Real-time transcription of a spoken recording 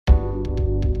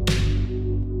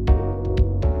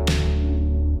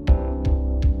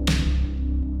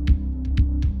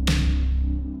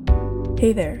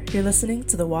Hey there, you're listening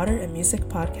to the Water and Music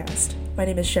Podcast. My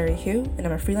name is Sherry Hu, and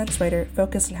I'm a freelance writer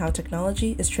focused on how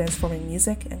technology is transforming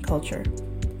music and culture.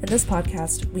 In this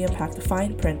podcast, we unpack the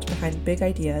fine print behind big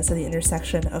ideas at the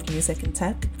intersection of music and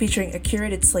tech, featuring a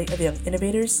curated slate of young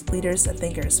innovators, leaders, and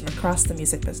thinkers from across the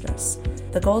music business.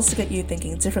 The goal is to get you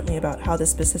thinking differently about how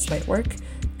this business might work,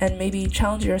 and maybe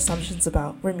challenge your assumptions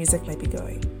about where music might be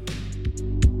going.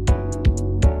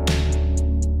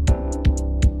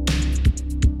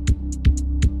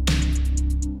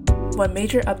 One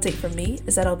major update from me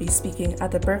is that I'll be speaking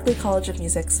at the Berklee College of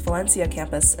Music's Valencia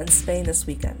campus in Spain this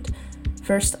weekend.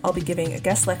 First, I'll be giving a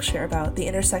guest lecture about the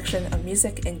intersection of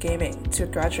music and gaming to a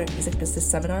graduate music business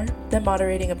seminar, then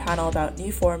moderating a panel about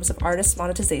new forms of artist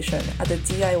monetization at the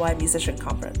DIY Musician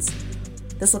Conference.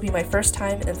 This will be my first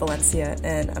time in Valencia,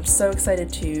 and I'm so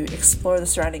excited to explore the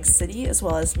surrounding city as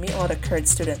well as meet a lot of current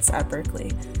students at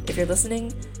Berklee. If you're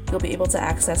listening, you'll be able to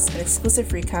access an exclusive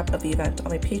recap of the event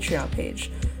on my Patreon page,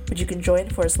 which you can join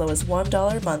for as low as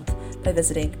 $1 a month by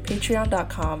visiting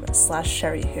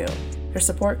patreon.com/sherryhu. Your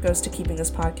support goes to keeping this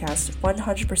podcast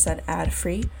 100%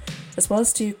 ad-free, as well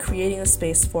as to creating a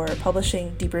space for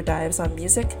publishing deeper dives on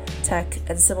music, tech,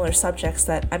 and similar subjects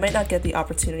that I might not get the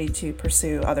opportunity to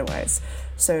pursue otherwise.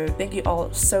 So thank you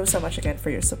all so much again for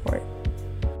your support.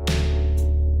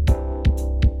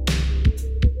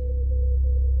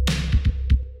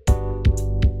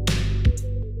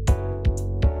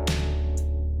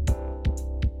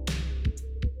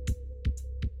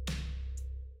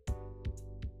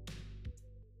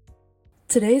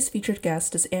 Today's featured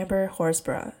guest is Amber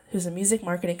Horsburgh, who's a music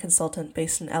marketing consultant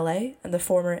based in LA and the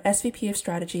former SVP of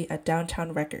strategy at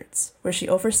Downtown Records, where she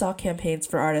oversaw campaigns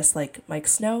for artists like Mike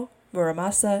Snow,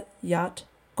 Muramasa, Yacht,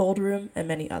 Goldroom, and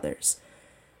many others.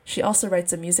 She also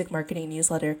writes a music marketing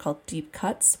newsletter called Deep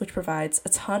Cuts, which provides a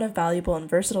ton of valuable and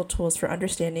versatile tools for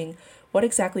understanding what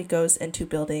exactly goes into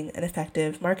building an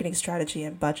effective marketing strategy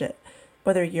and budget,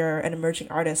 whether you're an emerging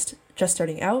artist just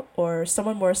starting out or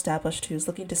someone more established who's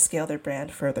looking to scale their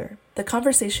brand further. The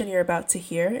conversation you're about to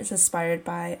hear is inspired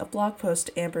by a blog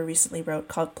post Amber recently wrote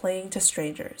called Playing to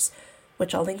Strangers,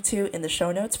 which I'll link to in the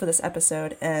show notes for this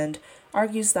episode, and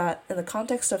argues that in the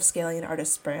context of scaling an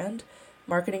artist's brand,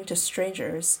 marketing to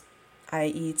strangers,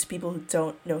 i.e. to people who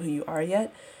don't know who you are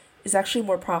yet, is actually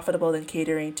more profitable than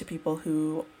catering to people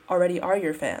who already are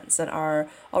your fans and are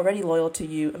already loyal to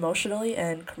you emotionally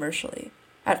and commercially.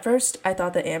 At first, I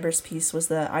thought that Amber's piece was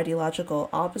the ideological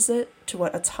opposite to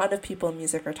what a ton of people in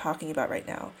music are talking about right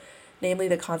now, namely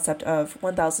the concept of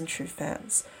 1,000 true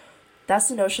fans. That's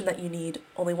the notion that you need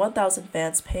only 1,000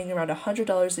 fans paying around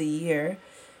 $100 a year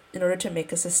in order to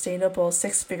make a sustainable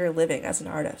six-figure living as an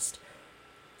artist.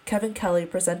 Kevin Kelly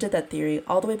presented that theory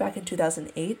all the way back in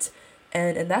 2008,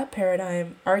 and in that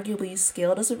paradigm, arguably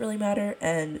scale doesn't really matter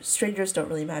and strangers don't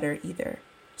really matter either.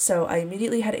 So I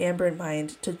immediately had Amber in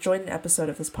mind to join an episode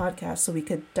of this podcast so we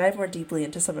could dive more deeply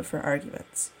into some of her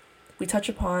arguments. We touch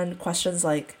upon questions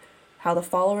like how the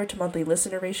follower to monthly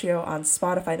listener ratio on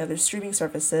Spotify and other streaming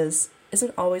services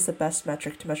isn't always the best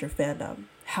metric to measure fandom,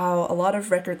 how a lot of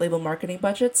record label marketing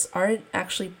budgets aren't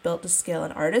actually built to scale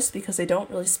an artist because they don't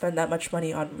really spend that much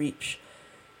money on reach,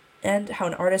 and how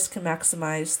an artist can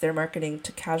maximize their marketing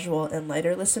to casual and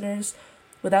lighter listeners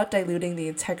without diluting the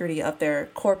integrity of their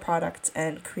core product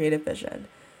and creative vision.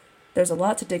 There's a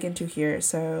lot to dig into here,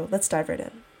 so let's dive right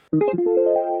in.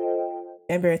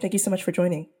 Amber, thank you so much for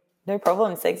joining. No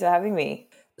problem. Thanks for having me.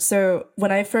 So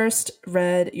when I first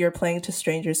read your Playing to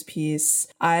Strangers piece,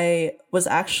 I was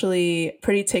actually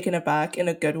pretty taken aback in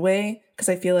a good way, because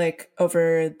I feel like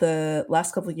over the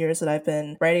last couple of years that I've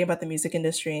been writing about the music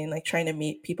industry and like trying to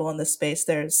meet people in this space,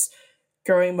 there's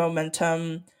growing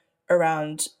momentum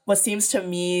around what seems to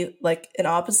me like an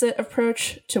opposite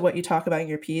approach to what you talk about in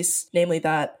your piece, namely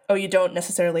that, you don't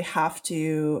necessarily have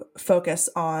to focus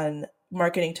on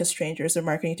marketing to strangers or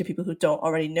marketing to people who don't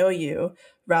already know you.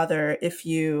 Rather, if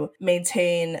you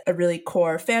maintain a really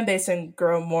core fan base and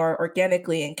grow more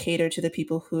organically and cater to the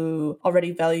people who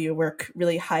already value your work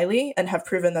really highly and have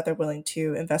proven that they're willing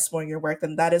to invest more in your work,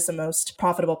 then that is the most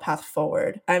profitable path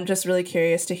forward. I'm just really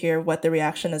curious to hear what the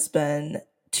reaction has been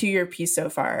to your piece so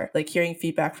far, like hearing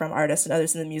feedback from artists and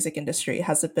others in the music industry.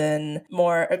 Has it been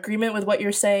more agreement with what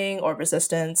you're saying or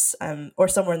resistance, or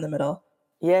somewhere in the middle?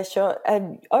 Yeah, sure.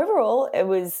 And overall,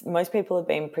 most people have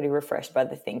been pretty refreshed by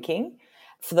the thinking.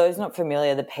 For those not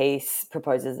familiar, the piece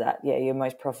proposes that, your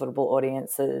most profitable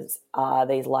audiences are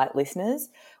these light listeners,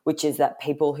 which is that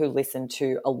people who listen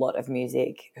to a lot of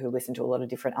music, who listen to a lot of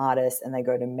different artists, and they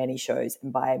go to many shows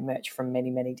and buy merch from many,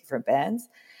 many different bands.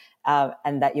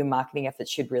 And that your marketing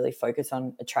efforts should really focus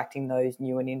on attracting those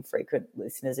new and infrequent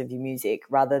listeners of your music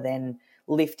rather than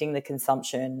lifting the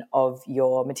consumption of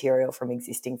your material from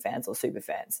existing fans or super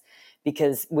fans.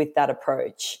 Because with that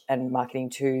approach and marketing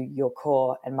to your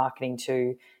core and marketing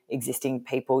to existing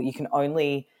people, you can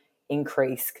only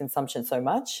increase consumption so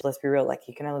much. Let's be real, like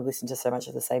you can only listen to so much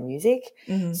of the same music.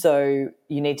 Mm-hmm. So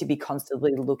you need to be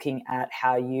constantly looking at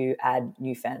how you add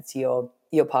new fans to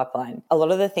your pipeline. A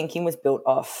lot of the thinking was built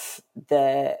off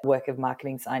the work of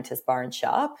marketing scientist Byron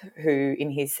Sharp, who in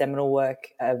his seminal work,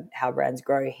 How Brands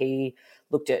Grow, he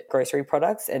looked at grocery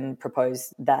products and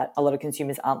proposed that a lot of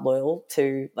consumers aren't loyal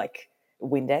to like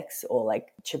Windex or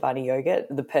like Chobani yogurt.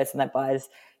 The person that buys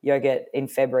yogurt in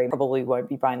February probably won't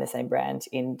be buying the same brand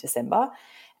in December.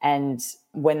 And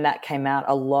when that came out,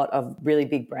 a lot of really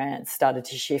big brands started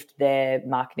to shift their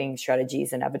marketing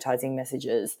strategies and advertising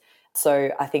messages.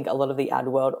 So I think a lot of the ad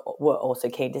world were also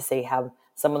keen to see how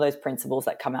some of those principles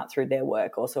that come out through their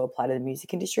work also apply to the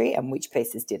music industry and which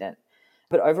pieces didn't.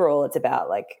 But overall, it's about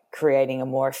like creating a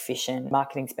more efficient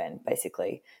marketing spend,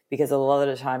 basically, because a lot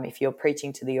of the time, if you're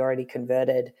preaching to the already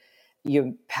converted,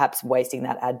 you're perhaps wasting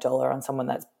that ad dollar on someone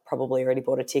that's probably already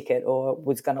bought a ticket or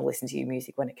was going to listen to your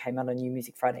music when it came out on New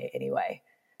Music Friday anyway.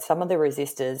 Some of the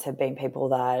resistors have been people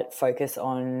that focus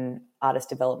on artist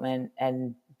development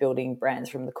and building brands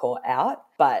from the core out.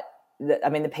 But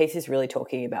the piece is really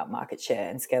talking about market share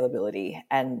and scalability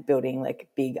and building like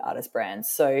big artist brands.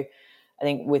 So I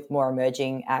think with more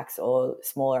emerging acts or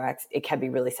smaller acts, it can be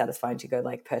really satisfying to go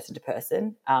like person to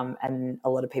person. And a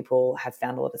lot of people have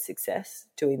found a lot of success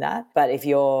doing that. But if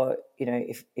you're,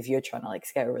 if you're trying to like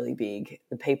scale really big,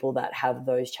 the people that have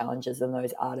those challenges and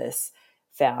those artists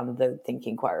found the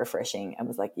thinking quite refreshing and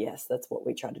was like, yes, that's what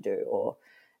we try to do. Or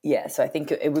yeah, so I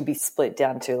think it would be split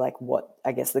down to like what,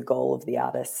 I guess, the goal of the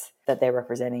artists that they're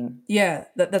representing. Yeah,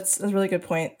 that's a really good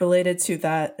point. Related to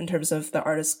that, in terms of the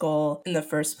artist's goal in the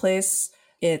first place,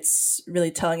 it's really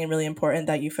telling and really important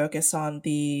that you focus on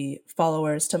the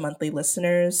followers to monthly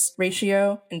listeners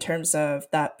ratio in terms of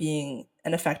that being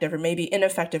an effective or maybe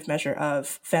ineffective measure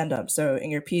of fandom. So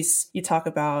in your piece, you talk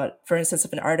about, for instance,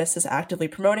 if an artist is actively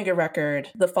promoting a record,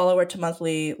 the follower to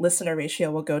monthly listener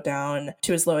ratio will go down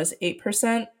to as low as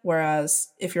 8%, whereas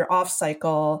if you're off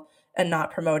cycle and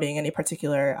not promoting any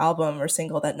particular album or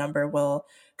single, that number will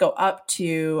go up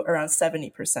to around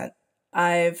 70%.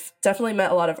 I've definitely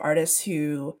met a lot of artists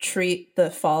who treat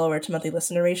the follower to monthly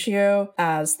listener ratio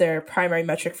as their primary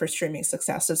metric for streaming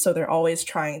success. And so they're always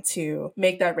trying to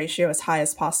make that ratio as high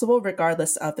as possible,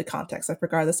 regardless of the context, like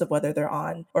regardless of whether they're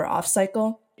on or off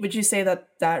cycle. Would you say that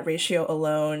that ratio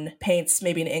alone paints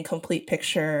maybe an incomplete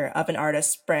picture of an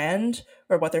artist's brand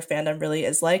or what their fandom really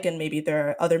is like? And maybe there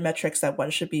are other metrics that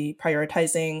one should be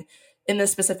prioritizing in the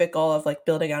specific goal of like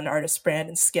building out an artist's brand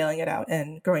and scaling it out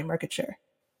and growing market share?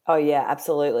 Oh, yeah,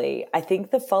 absolutely. I think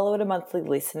the follower to monthly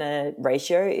listener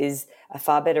ratio is a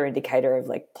far better indicator of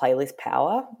like playlist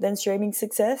power than streaming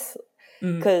success.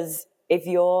 Because if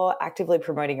you're actively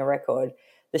promoting a record,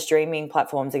 the streaming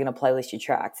platforms are going to playlist your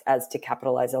tracks as to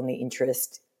capitalize on the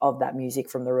interest of that music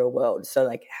from the real world. So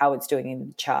like how it's doing in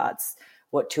the charts,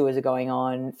 what tours are going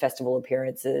on, festival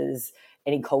appearances,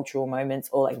 any cultural moments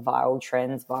or like viral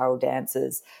trends, viral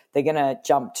dances, they're going to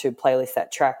jump to playlist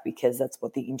that track because that's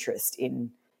what the interest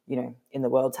in the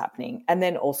world's happening. And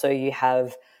then also you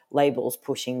have labels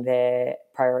pushing their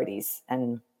priorities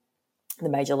and the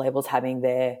major labels having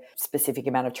their specific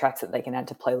amount of tracks that they can add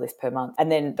to playlists per month. And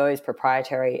then those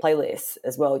proprietary playlists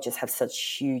as well just have such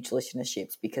huge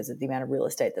listenerships because of the amount of real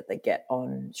estate that they get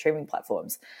on streaming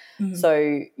platforms.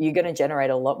 So you're going to generate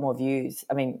a lot more views.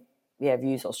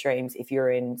 Views or streams if you're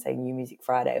in, say, New Music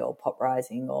Friday or Pop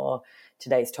Rising or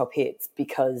Today's Top Hits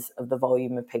because of the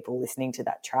volume of people listening to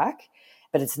that track.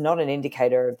 But it's not an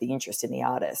indicator of the interest in the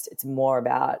artist. It's more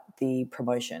about the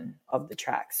promotion of the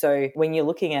track. So when you're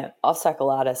looking at off-cycle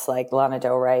artists like Lana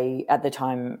Del Rey at the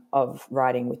time of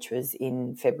writing, which was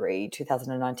in February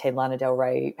 2019, Lana Del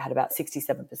Rey had about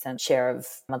 67% share of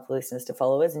monthly listeners to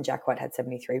followers and Jack White had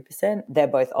 73%. They're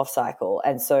both off-cycle.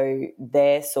 And so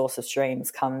their source of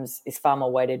streams is far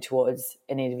more weighted towards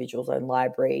an individual's own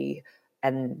library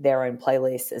and their own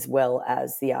playlist as well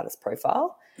as the artist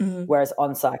profile. Whereas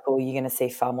on cycle, you're going to see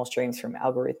far more streams from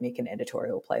algorithmic and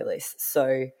editorial playlists.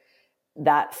 So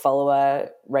that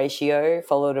follower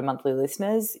to monthly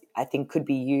listeners, I think could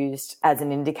be used as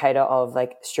an indicator of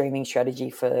like streaming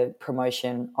strategy for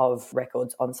promotion of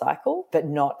records on cycle, but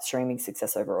not streaming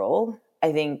success overall.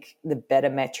 I think the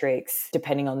better metrics,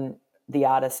 depending on the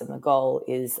artist and the goal,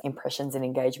 is impressions and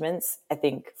engagements. I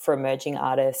think for emerging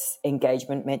artists,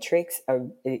 engagement metrics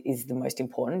is the most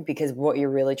important because what you're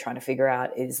really trying to figure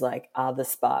out is like, are the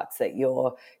sparks that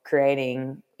you're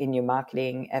creating in your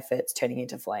marketing efforts turning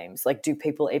into flames? Like, do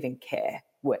people even care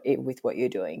with what you're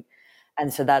doing.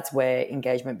 And so that's where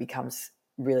engagement becomes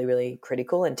really, really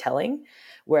critical and telling.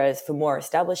 Whereas for more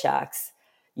established acts,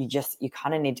 you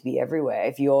kind of need to be everywhere.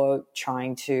 If you're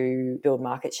trying to build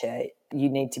market share, you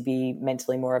need to be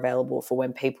mentally more available for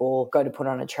when people go to put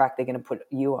on a track, they're going to put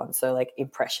you on. So like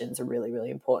impressions are really, really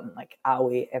important. Like, are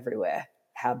we everywhere?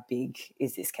 How big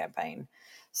is this campaign?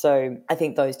 So I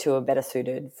think those two are better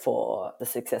suited for the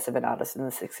success of an artist and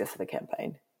the success of a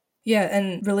campaign. Yeah,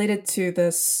 and related to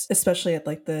this, especially at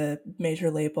like the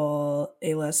major label,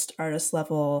 A-list artist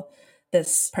level,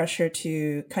 this pressure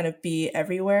to kind of be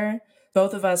everywhere.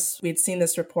 Both of us, we'd seen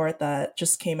this report that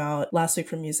just came out last week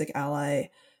from Music Ally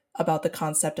about the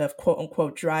concept of quote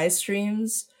unquote dry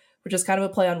streams, which is kind of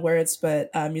a play on words, but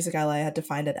Music Ally had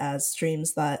defined it as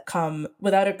streams that come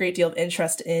without a great deal of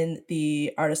interest in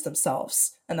the artist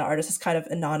themselves. And the artist is kind of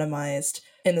anonymized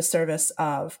in the service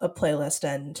of a playlist.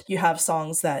 And you have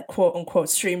songs that quote unquote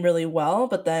stream really well,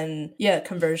 but then, yeah,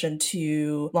 conversion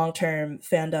to long-term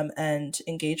fandom and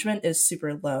engagement is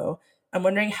super low. I'm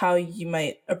wondering how you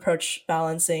might approach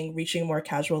balancing reaching more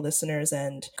casual listeners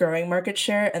and growing market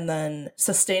share and then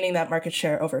sustaining that market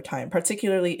share over time,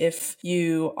 particularly if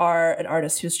you are an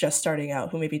artist who's just starting out,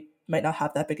 who maybe might not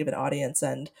have that big of an audience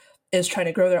and is trying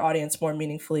to grow their audience more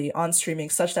meaningfully on streaming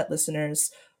such that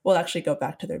listeners will actually go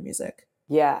back to their music.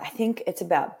 Yeah, I think it's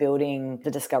about building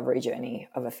the discovery journey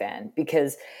of a fan,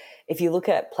 because if you look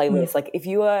at playlists, like if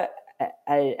you are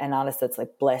an artist that's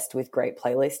like blessed with great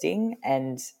playlisting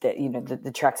and that, you know,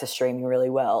 the tracks are streaming really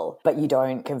well, but you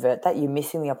don't convert that, you're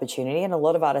missing the opportunity. And a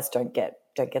lot of artists don't get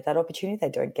that opportunity.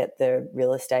 They don't get the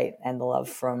real estate and the love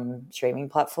from streaming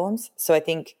platforms. So I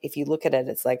think if you look at it,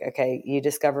 it's like, okay, you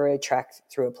discover a track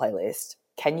through a playlist.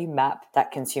 Can you map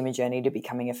that consumer journey to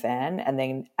becoming a fan? And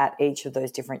then at each of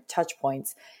those different touch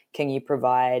points, can you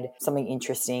provide something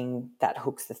interesting that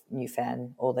hooks the new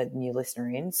fan or the new listener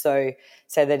in? So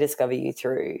say they discover you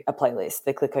through a playlist,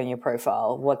 they click on your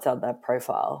profile. What's on that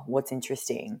profile? What's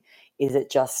interesting? Is it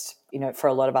just, you know, for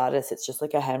a lot of artists, it's just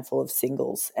like a handful of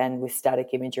singles and with static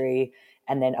imagery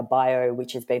and then a bio,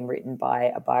 which has been written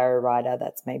by a bio writer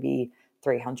that's maybe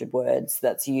 300 words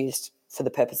that's used for the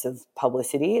purpose of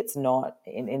publicity. It's not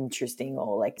an interesting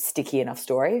or like sticky enough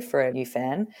story for a new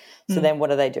fan. So then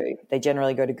what do? They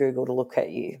generally go to Google to look at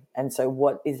you. And so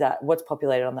what is that? What's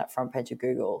populated on that front page of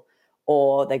Google?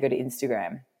 Or they go to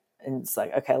Instagram and it's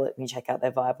like, okay, let me check out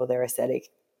their vibe or their aesthetic.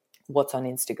 What's on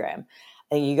Instagram?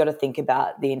 And you got to think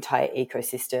about the entire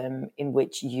ecosystem in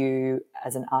which you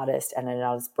as an artist and an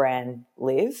artist brand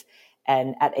live.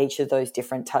 And at each of those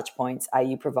different touch points, are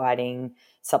you providing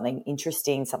something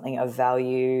interesting, something of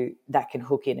value that can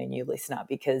hook in a new listener?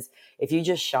 Because if you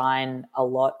just shine a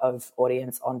lot of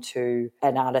audience onto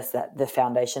an artist that the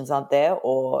foundations aren't there,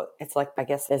 or it's like, I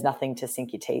guess there's nothing to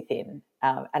sink your teeth in.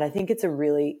 And I think it's a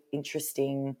really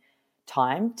interesting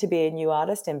time to be a new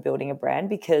artist and building a brand,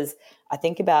 because I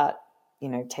think about,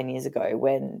 10 years ago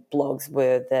when blogs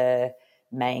were the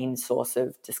main source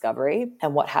of discovery.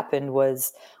 And what happened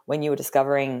was when you were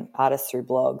discovering artists through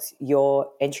blogs,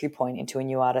 your entry point into a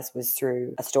new artist was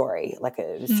through a story, like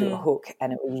it was through a hook.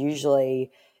 And it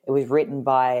was written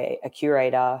by a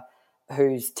curator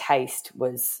whose taste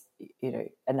was,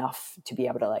 enough to be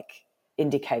able to like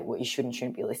indicate what you should and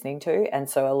shouldn't be listening to. And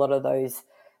so a lot of those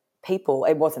people,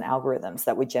 it wasn't algorithms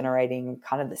that were generating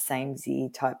kind of the same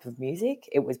Z type of music.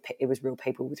 It was real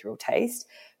people with real taste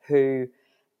who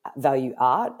value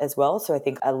art as well. So I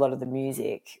think a lot of the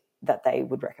music that they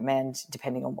would recommend,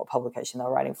 depending on what publication they're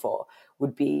writing for,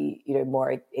 would be, either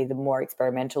more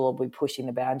experimental or be pushing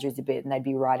the boundaries a bit, and they'd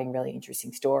be writing really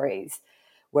interesting stories.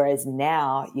 Whereas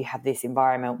now you have this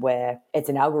environment where it's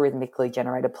an algorithmically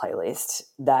generated playlist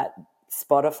that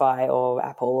Spotify or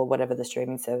Apple or whatever the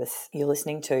streaming service you're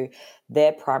listening to,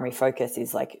 their primary focus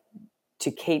is like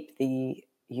to keep the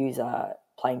user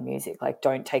playing music. Like,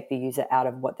 don't take the user out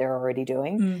of what they're already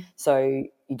doing. So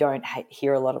you don't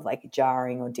hear a lot of like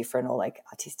jarring or different or like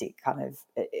artistic kind of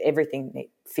everything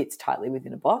fits tightly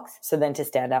within a box. So then to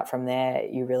stand out from there,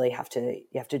 you really have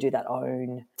to do that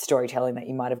own storytelling that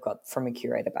you might have got from a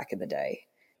curator back in the day.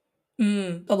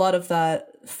 A lot of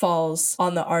that falls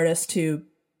on the artist to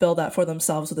build that for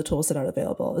themselves with the tools that are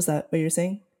available. Is that what you're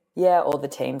saying? Yeah, or the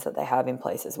teams that they have in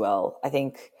place as well. I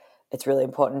think it's really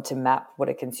important to map what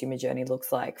a consumer journey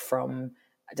looks like from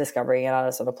discovering an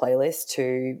artist on a playlist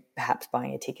to perhaps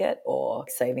buying a ticket or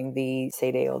saving the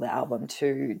CD or the album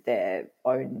to their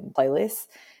own playlist,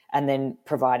 and then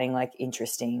providing like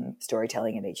interesting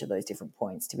storytelling at each of those different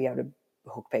points to be able to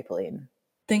hook people in.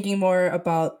 Thinking more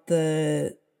about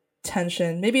the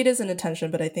tension. Maybe it isn't a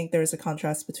tension, but I think there's a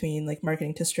contrast between like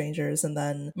marketing to strangers and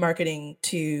then marketing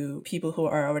to people who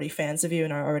are already fans of you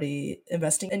and are already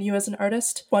investing in you as an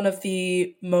artist. One of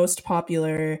the most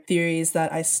popular theories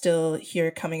that I still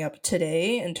hear coming up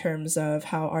today in terms of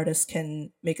how artists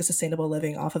can make a sustainable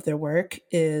living off of their work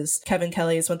is Kevin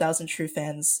Kelly's 1000 True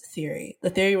Fans theory. The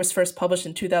theory was first published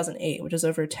in 2008, which is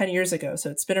over 10 years ago, so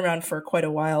it's been around for quite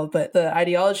a while, but the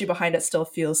ideology behind it still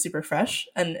feels super fresh,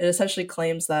 and it essentially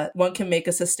claims that one can make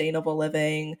a sustainable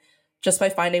living just by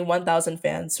finding 1,000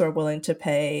 fans who are willing to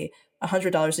pay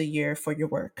 $100 a year for your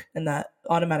work, and that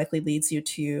automatically leads you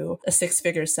to a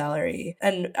six-figure salary.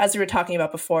 And as we were talking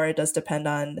about before, it does depend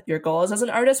on your goals as an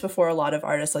artist. Before, a lot of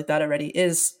artists like that already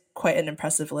is quite an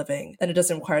impressive living, and it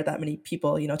doesn't require that many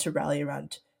people, to rally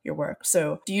around your work.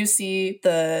 So do you see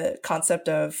the concept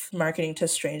of marketing to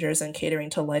strangers and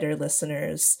catering to lighter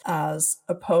listeners as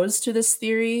opposed to this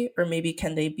theory, or maybe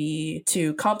can they be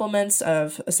two complements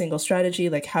of a single strategy?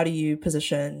 Like, how do you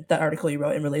position that article you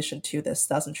wrote in relation to this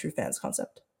 1,000 True Fans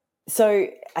concept? So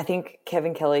I think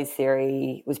Kevin Kelly's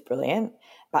theory was brilliant,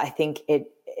 but I think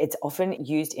it's often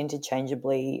used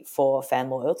interchangeably for fan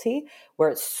loyalty, where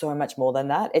it's so much more than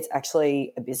that. It's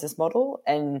actually a business model.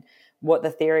 And what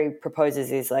the theory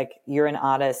proposes is like you're an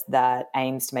artist that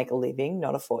aims to make a living,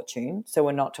 not a fortune. So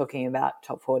we're not talking about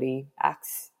top 40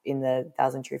 acts in the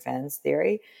 1,000 True Fans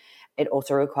theory. It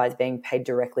also requires being paid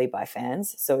directly by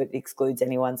fans. So it excludes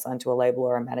anyone signed to a label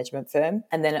or a management firm.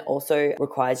 And then it also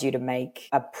requires you to make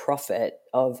a profit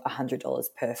of $100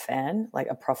 per fan, like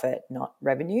a profit, not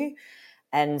revenue.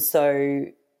 And so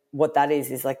what that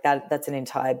is like that's an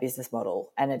entire business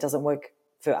model. And it doesn't work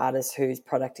for artists whose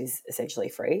product is essentially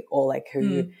free, or like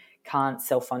who can't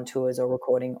self-fund tours or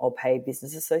recording or pay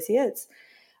business associates.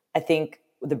 I think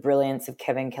the brilliance of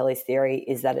Kevin Kelly's theory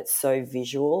is that it's so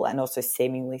visual and also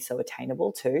seemingly so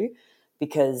attainable too,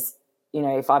 because,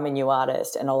 if I'm a new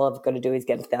artist and all I've got to do is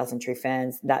get 1,000 True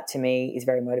Fans, that to me is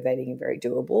very motivating and very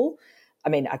doable. I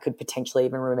mean, I could potentially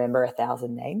even remember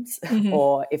 1,000 names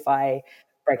or if I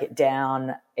break it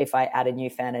down, if I add a new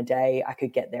fan a day, I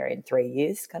could get there in 3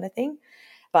 years kind of thing.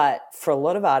 But for a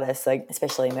lot of artists, like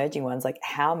especially emerging ones, like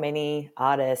how many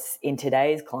artists in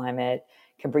today's climate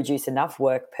can produce enough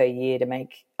work per year to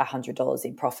make $100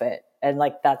 in profit? And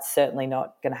like that's certainly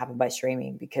not going to happen by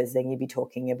streaming, because then you'd be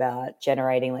talking about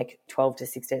generating like 12 to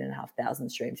 16,500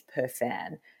 streams per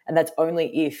fan. And that's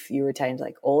only if you retained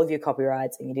like all of your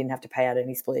copyrights and you didn't have to pay out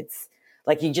any splits.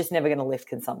 Like you're just never going to lift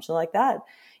consumption like that.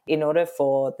 In order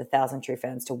for the 1,000 True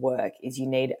Fans to work is you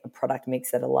need a product mix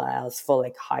that allows for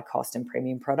like high cost and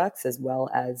premium products as well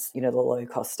as, the low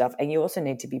cost stuff. And you also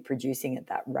need to be producing at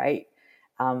that rate.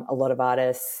 A lot of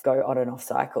artists go on and off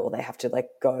cycle. They have to like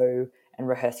go and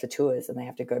rehearse for tours, and they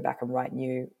have to go back and write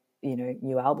new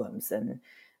albums and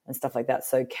stuff like that.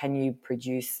 So can you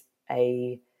produce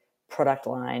a product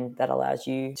line that allows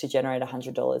you to generate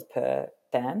 $100 per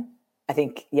fan? I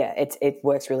think, it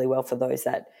works really well for those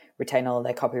that retain all of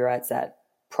their copyrights, that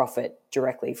profit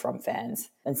directly from fans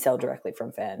and sell directly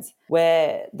from fans.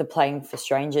 Where the Playing for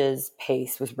Strangers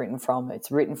piece was written from,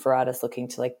 it's written for artists looking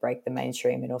to like break the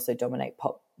mainstream and also dominate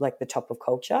pop, like the top of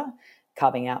culture,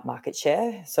 carving out market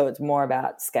share. So it's more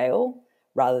about scale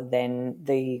rather than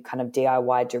the kind of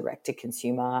DIY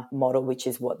direct-to-consumer model, which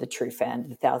is what the True Fan,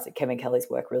 the 1,000 Kevin Kelly's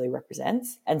work really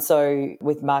represents. And so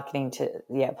with marketing to,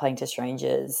 Playing to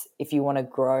Strangers, if you want to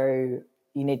grow,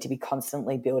 you need to be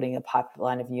constantly building a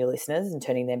pipeline of new listeners and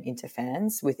turning them into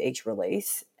fans with each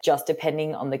release. Just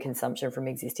depending on the consumption from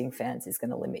existing fans is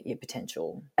going to limit your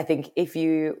potential. I think if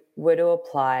you were to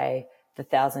apply the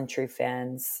 1,000 True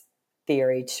Fans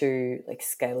theory to like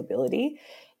scalability,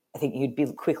 I think you'd be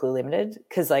quickly limited,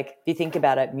 because like if you think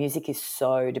about it, music is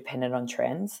so dependent on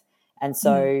trends. And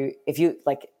so if you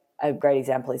like, a great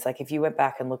example is like if you went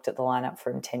back and looked at the lineup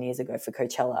from 10 years ago for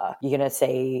Coachella, you're going to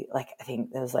see like, I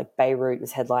think there was like Beirut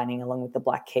was headlining along with the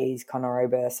Black Keys, Conor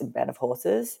Oberst and Band of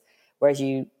Horses. Whereas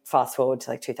you fast forward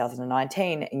to like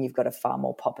 2019 and you've got a far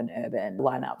more pop and urban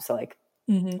lineup. So like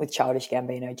with Childish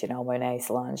Gambino, Janelle Monáe,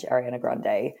 Solange, Ariana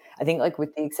Grande. I think like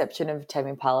with the exception of Tame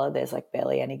Impala, there's like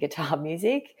barely any guitar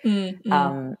music.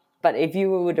 But if you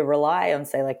were to rely on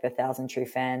say like the 1,000 True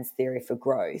Fans theory for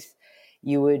growth,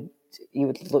 you would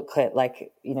look at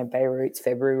like, Beirut's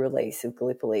February release of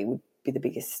Gallipoli would be the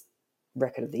biggest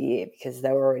record of the year because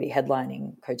they were already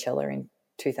headlining Coachella in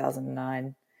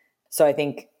 2009. So I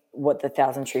think what the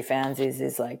 1,000 True Fans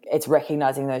is like, it's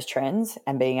recognizing those trends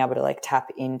and being able to like tap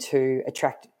into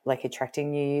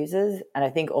attracting new users. And I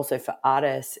think also for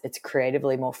artists, it's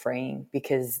creatively more freeing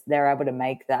because they're able to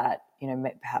make that,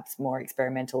 perhaps more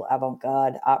experimental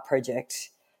avant-garde art project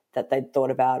that they'd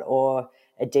thought about, or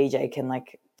a DJ can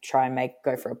like try and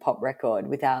go for a pop record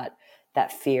without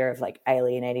that fear of like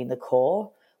alienating the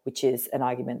core, which is an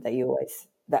argument that you always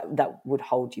that would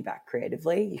hold you back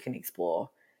creatively. You can explore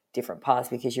different paths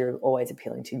because you're always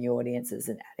appealing to new audiences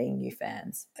and adding new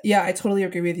fans. Yeah, I totally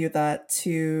agree with you that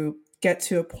to get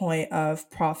to a point of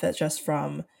profit just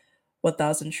from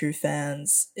 1,000 True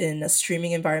Fans in a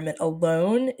streaming environment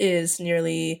alone is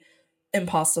nearly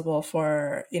impossible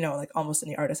for, like almost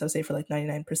any artist. I would say for like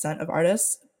 99% of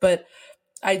artists. But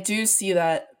I do see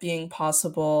that being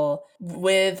possible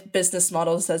with business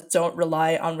models that don't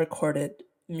rely on recorded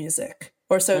music.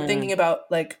 Or so thinking about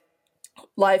like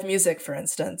live music, for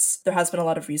instance, there has been a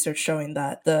lot of research showing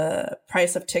that the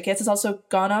price of tickets has also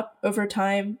gone up over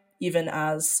time, even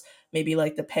as maybe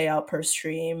like the payout per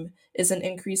stream isn't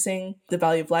increasing. The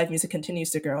value of live music continues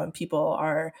to grow, and people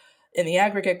are in the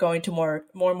aggregate going to more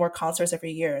and more concerts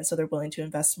every year, and so they're willing to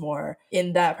invest more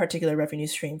in that particular revenue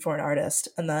stream for an artist.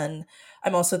 And then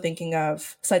I'm also thinking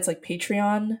of sites like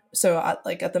Patreon. So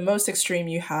at the most extreme,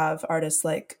 you have artists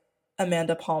like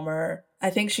Amanda Palmer. I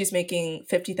think she's making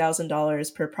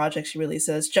 $50,000 per project she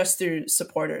releases just through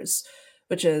supporters,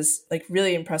 which is like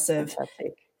really impressive.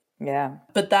 Fantastic. Yeah.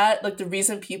 But that, like, the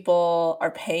reason people are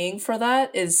paying for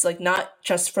that is like not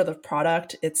just for the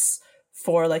product, it's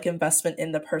for like investment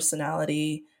in the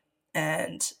personality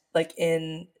and like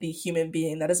in the human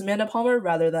being that is Amanda Palmer,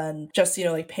 rather than just,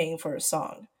 like paying for a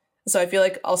song. So I feel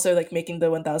like also like making the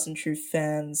 1,000 True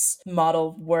Fans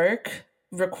model work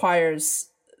requires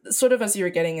sort of, as you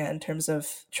were getting at, in terms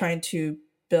of trying to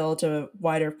build a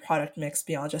wider product mix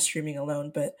beyond just streaming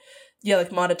alone, but yeah,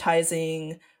 like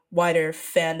monetizing wider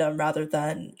fandom rather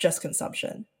than just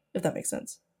consumption, if that makes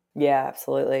sense. Yeah,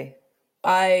 absolutely.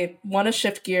 I want to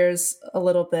shift gears a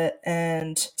little bit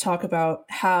and talk about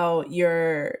how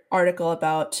your article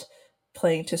about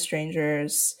playing to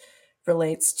strangers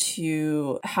relates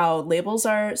to how labels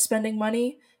are spending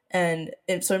money. And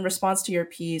so in response to your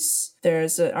piece,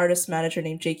 there's an artist manager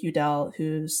named Jake Udell,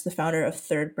 who's the founder of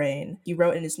Third Brain. He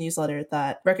wrote in his newsletter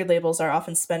that record labels are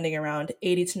often spending around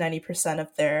 80 to 90%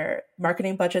 of their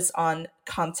marketing budgets on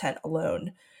content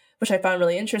alone, which I found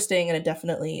really interesting. And it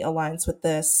definitely aligns with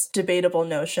this debatable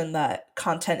notion that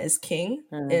content is king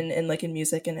in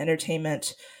music and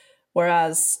entertainment.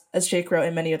 Whereas, as Jake wrote,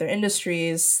 in many other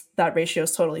industries, that ratio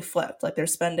is totally flipped. Like they're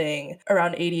spending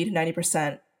around 80 to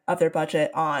 90% of their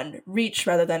budget on reach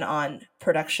rather than on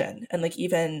production. And like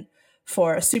even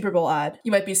for a Super Bowl ad,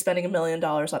 you might be spending $1 million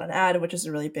on an ad, which is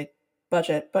a really big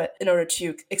budget. But in order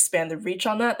to expand the reach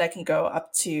on that, that can go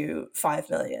up to 5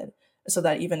 million. So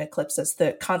that even eclipses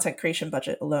the content creation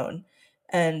budget alone.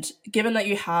 And given that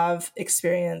you have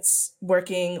experience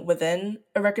working within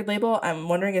a record label, I'm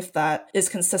wondering if that is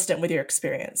consistent with your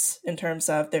experience in terms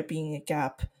of there being a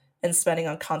gap in spending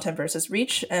on content versus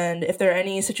reach, and if there are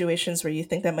any situations where you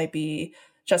think that might be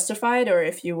justified, or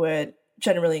if you would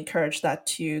generally encourage that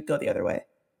to go the other way.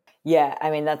 Yeah, I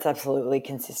mean, that's absolutely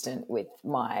consistent with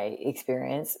my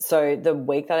experience. So the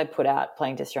week that I put out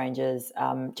Playing to Strangers,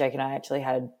 Jake and I actually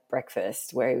had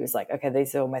breakfast where he was like, okay,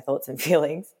 these are all my thoughts and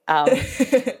feelings. And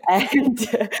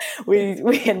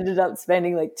we ended up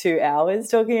spending like 2 hours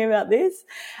talking about this.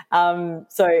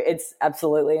 So it's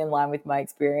absolutely in line with my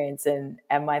experience and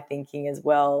my thinking as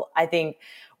well. I think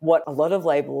what a lot of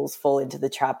labels fall into the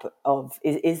trap of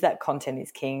is that content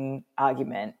is king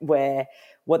argument, where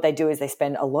what they do is they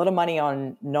spend a lot of money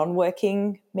on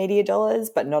non-working media dollars,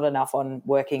 but not enough on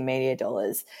working media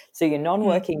dollars. So your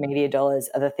non-working media dollars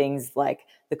are the things like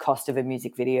the cost of a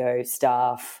music video,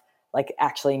 staff, like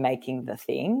actually making the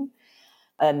thing.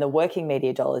 And the working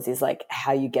media dollars is like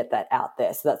how you get that out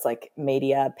there. So that's like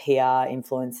media, PR,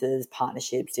 influencers,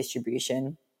 partnerships,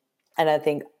 distribution. And I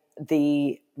think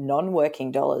the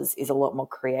non-working dollars is a lot more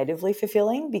creatively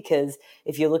fulfilling, because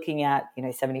if you're looking at,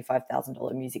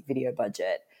 $75,000 music video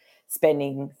budget,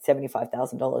 spending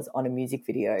 $75,000 on a music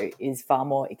video is far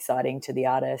more exciting to the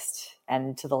artist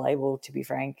and to the label, to be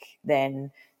frank,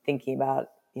 than thinking about,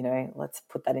 let's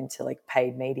put that into like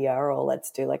paid media, or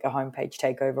let's do like a homepage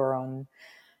takeover on,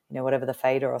 whatever, the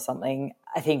fader or something.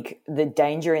 I think the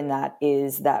danger in that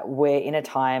is that we're in a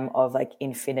time of like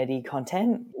infinity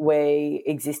content. We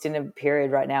exist in a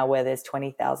period right now where there's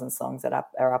 20,000 songs that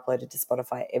are uploaded to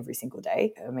Spotify every single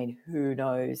day. I mean, who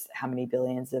knows how many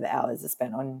billions of hours are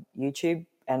spent on YouTube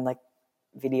and like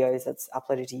videos that's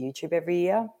uploaded to YouTube every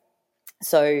year.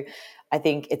 So I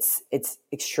think it's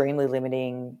extremely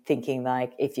limiting thinking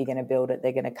like if you're going to build it,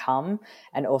 they're going to come,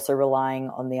 and also relying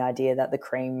on the idea that the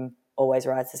cream always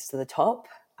rises to the top,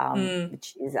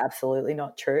 which is absolutely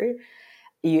not true.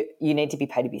 You need to be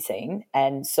paid to be seen.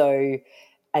 And so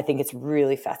I think it's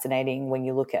really fascinating when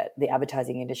you look at the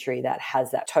advertising industry that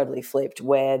has that totally flipped,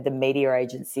 where the media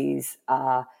agencies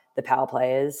are the power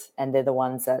players and they're the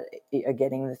ones that are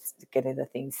getting the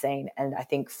things seen. And I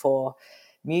think for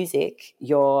music,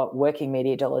 your working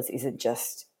media dollars isn't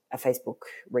just a Facebook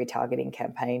retargeting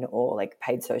campaign or like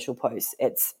paid social posts.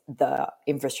 It's the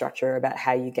infrastructure about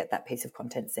how you get that piece of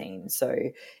content seen. So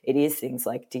it is things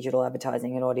like digital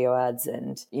advertising and audio ads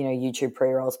and, you know, YouTube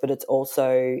pre-rolls, but it's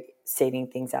also seeding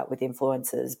things out with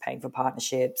influencers, paying for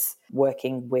partnerships,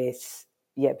 working with,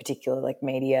 particular like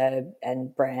media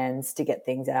and brands to get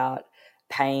things out,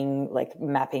 paying, like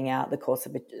mapping out the course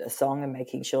of a song and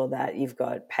making sure that you've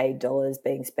got paid dollars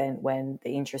being spent when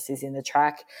the interest is in the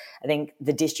track. I think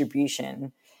the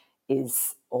distribution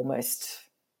is almost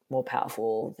more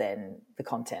powerful than the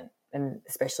content. And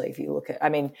especially if you look at, I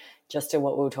mean, just to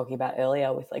what we were talking about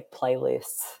earlier with like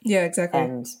playlists. Yeah, exactly.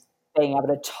 And being able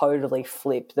to totally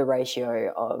flip the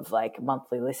ratio of like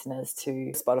monthly listeners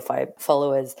to Spotify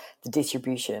followers, the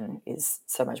distribution is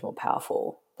so much more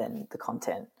powerful than the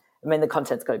content. I mean, the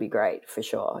content's got to be great for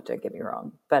sure, don't get me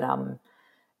wrong. But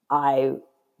I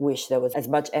wish there was as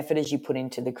much effort as you put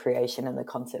into the creation and the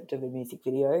concept of a music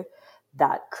video,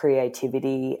 that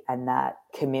creativity and that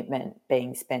commitment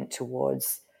being spent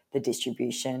towards the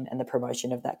distribution and the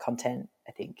promotion of that content,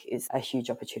 I think is a huge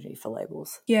opportunity for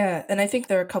labels. Yeah, and I think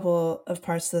there are a couple of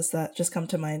parts to this that just come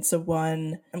to mind. So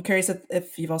one, I'm curious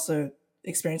if you've also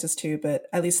experienced this too, but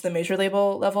at least the major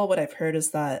label level, what I've heard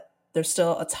is that there's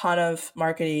still a ton of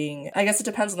marketing. I guess it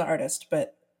depends on the artist,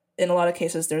 but in a lot of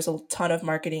cases, there's a ton of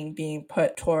marketing being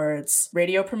put towards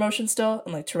radio promotion still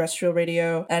and like terrestrial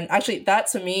radio. And actually, that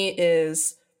to me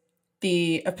is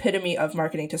the epitome of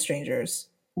marketing to strangers.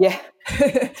 Yeah.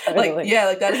 Totally.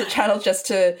 like that is a channel just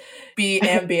to be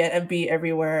ambient and be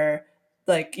everywhere.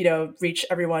 Like, you know, reach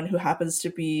everyone who happens to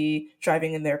be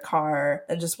driving in their car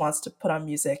and just wants to put on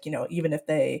music, you know, even if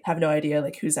they have no idea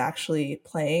like who's actually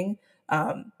playing.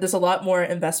 There's a lot more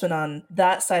investment on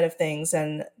that side of things,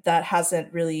 and that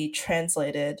hasn't really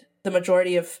translated. The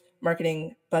majority of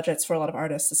marketing budgets for a lot of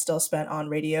artists is still spent on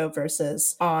radio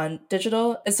versus on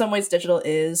digital. In some ways, digital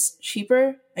is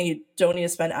cheaper, and you don't need to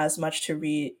spend as much to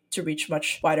reach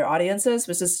much wider audiences.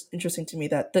 But it's just interesting to me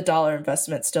that the dollar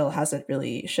investment still hasn't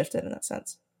really shifted in that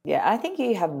sense. Yeah, I think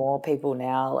you have more people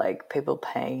now, like people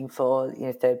paying for, you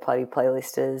know, third-party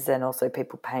playlisters, and also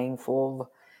people paying for,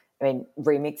 I mean,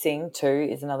 remixing too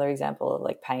is another example of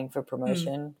like paying for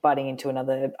promotion, biting into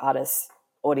another artist's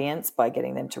audience by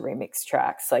getting them to remix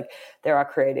tracks. Like there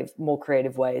are more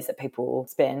creative ways that people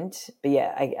spend. But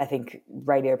yeah, I think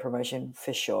radio promotion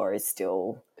for sure is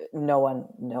still, no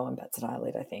one bats an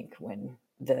eyelid, I think,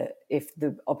 if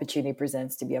the opportunity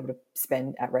presents to be able to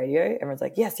spend at radio, everyone's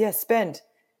like, yes, spend,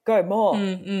 go more.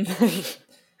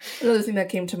 Another thing that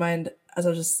came to mind as I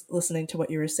was just listening to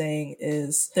what you were saying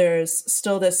is there's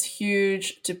still this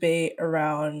huge debate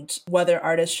around whether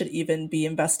artists should even be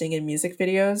investing in music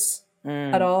videos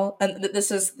at all. And this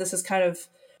is kind of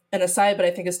an aside, but I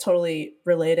think it's totally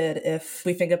related if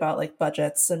we think about like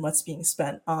budgets and what's being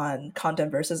spent on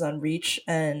content versus on reach.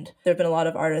 And there have been a lot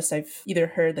of artists I've either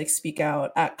heard like speak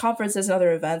out at conferences and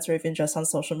other events, or even just on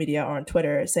social media or on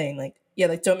Twitter saying like, yeah,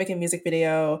 like don't make a music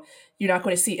video. You're not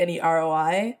going to see any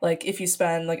ROI. Like if you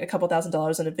spend like a couple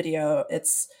 $1,000s on a video,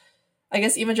 it's, I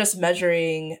guess, even just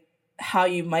measuring how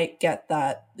you might get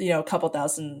that, you know, a couple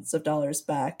thousands of dollars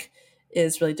back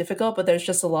is really difficult. But there's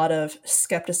just a lot of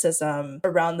skepticism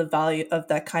around the value of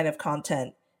that kind of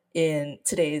content in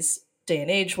today's day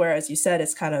and age, where, as you said,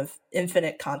 it's kind of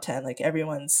infinite content. Like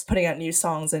everyone's putting out new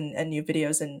songs and new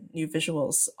videos and new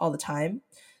visuals all the time.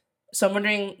 So I'm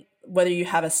wondering whether you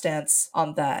have a stance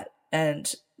on that,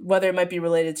 and whether it might be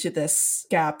related to this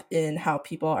gap in how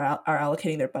people are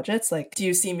allocating their budgets. Like, do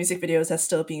you see music videos as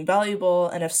still being valuable?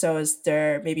 And if so, is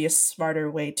there maybe a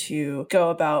smarter way to go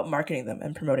about marketing them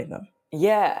and promoting them?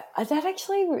 Yeah, that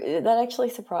actually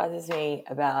surprises me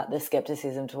about the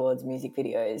skepticism towards music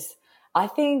videos. I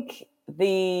think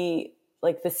the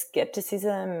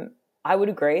skepticism, I would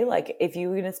agree. Like if you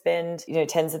were going to spend, you know,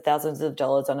 tens of thousands of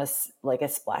dollars on a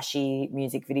splashy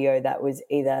music video that was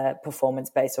either performance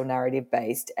based or narrative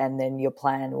based, and then your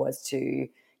plan was to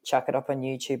chuck it up on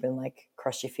YouTube and like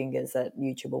cross your fingers that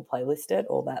YouTube will playlist it,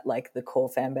 or that like the core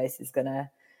fan base is going to,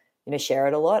 you know, share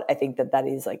it a lot. I think that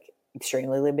is like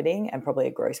extremely limiting and probably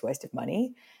a gross waste of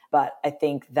money. But I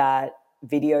think that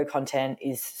video content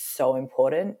is so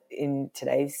important in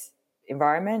today's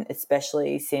environment,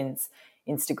 especially since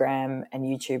Instagram and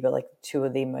YouTube are like two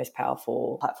of the most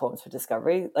powerful platforms for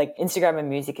discovery. Like Instagram and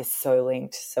music is so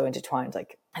linked, so intertwined.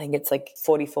 Like I think it's like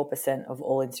 44% of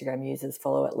all Instagram users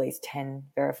follow at least 10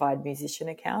 verified musician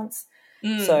accounts.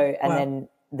 So, and Wow. then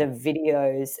the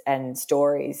videos and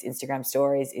stories, Instagram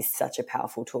stories, is such a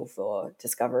powerful tool for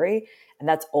discovery. And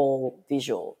that's all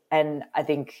visual. And I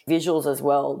think visuals as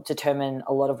well determine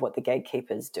a lot of what the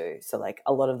gatekeepers do. So, like,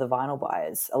 a lot of the vinyl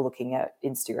buyers are looking at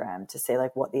Instagram to see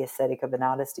like what the aesthetic of an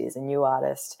artist is, a new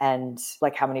artist, and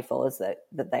like how many followers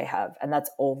that they have. And that's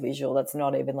all visual. That's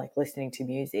not even like listening to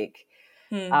music.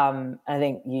 I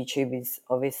think YouTube is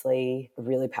obviously a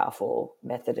really powerful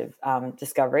method of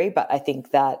discovery, but I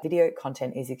think that video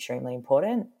content is extremely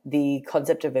important. The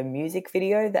concept of a music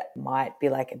video that might be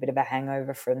like a bit of a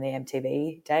hangover from the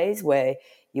MTV days where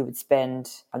you would spend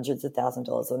hundreds of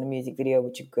 $1,000s on a music video,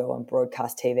 which would go on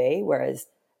broadcast TV, whereas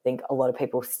I think a lot of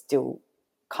people still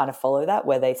kind of follow that,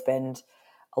 where they spend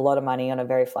a lot of money on a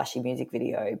very flashy music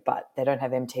video, but they don't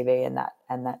have MTV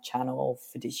and that channel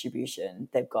for distribution.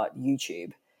 They've got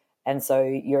YouTube. And so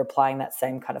you're applying that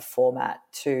same kind of format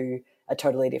to a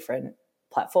totally different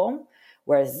platform.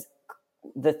 Whereas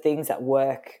the things that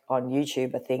work on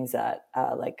YouTube are things that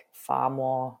are like far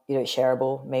more,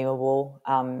 shareable, memeable,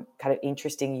 kind of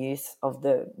interesting use of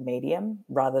the medium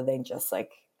rather than just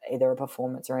like either a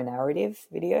performance or a narrative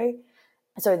video.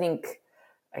 So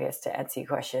I guess to answer your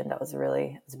question, that was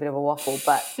a bit of a waffle,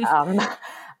 but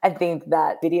I think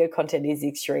that video content is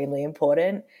extremely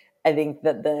important. I think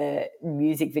that the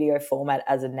music video format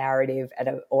as a narrative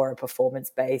or a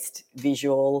performance-based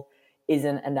visual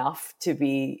isn't enough to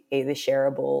be either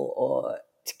shareable or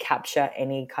to capture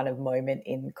any kind of moment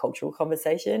in cultural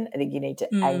conversation. I think you need to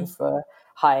aim for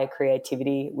higher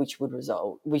creativity, which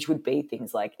would be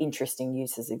things like interesting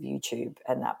uses of YouTube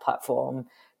and that platform,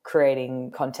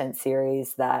 creating content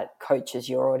series that coaches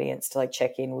your audience to like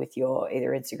check in with your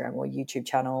either Instagram or YouTube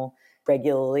channel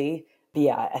regularly. But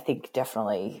yeah, I think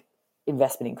definitely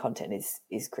investment in content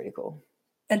is critical.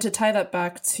 And to tie that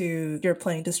back to your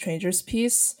Playing to Strangers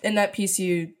piece, in that piece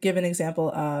you give an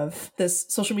example of this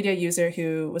social media user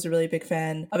who was a really big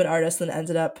fan of an artist and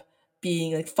ended up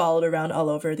being like followed around all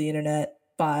over the internet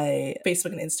by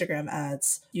Facebook and Instagram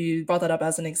ads. You brought that up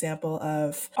as an example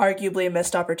of arguably a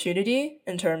missed opportunity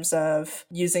in terms of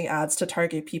using ads to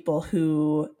target people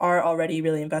who are already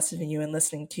really invested in you and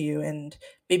listening to you and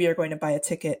maybe are going to buy a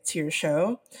ticket to your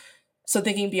show. So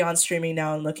thinking beyond streaming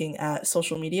now and looking at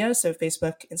social media, so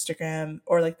Facebook, Instagram,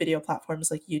 or like video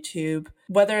platforms like YouTube,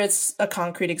 whether it's a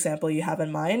concrete example you have in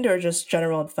mind or just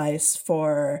general advice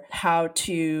for how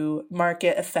to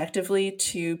market effectively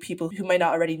to people who might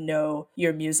not already know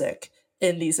your music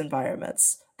in these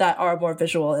environments that are more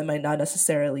visual and might not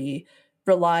necessarily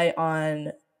rely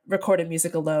on recorded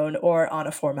music alone or on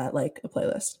a format like a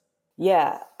playlist.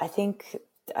 Yeah, I think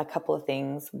a couple of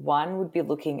things. One would be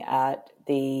looking at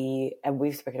and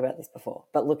we've spoken about this before,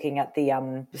 but looking at the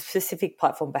specific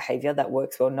platform behavior that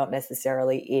works well, not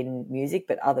necessarily in music,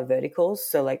 but other verticals.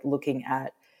 So like looking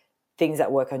at things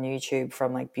that work on YouTube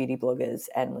from like beauty bloggers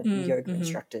and like yoga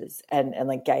instructors and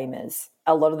like gamers.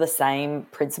 A lot of the same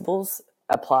principles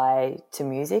apply to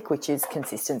music, which is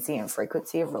consistency and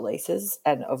frequency of releases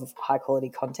and of high quality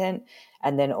content,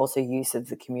 and then also use of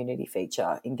the community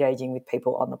feature, engaging with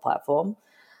people on the platform,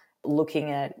 looking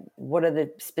at what are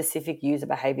the specific user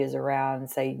behaviors around,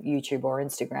 say, YouTube or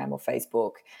Instagram or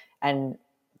Facebook, and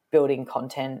building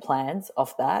content plans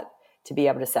off that to be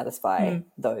able to satisfy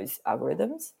those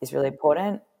algorithms is really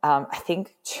important. I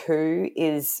think two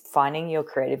is finding your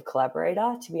creative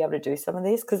collaborator to be able to do some of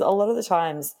this, because a lot of the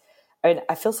times,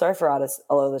 I feel sorry for artists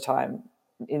a lot of the time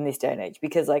in this day and age,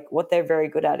 because like what they're very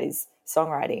good at is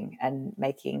songwriting and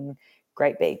making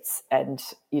great beats and,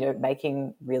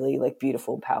 making really like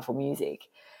beautiful, powerful music.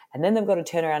 And then they've got to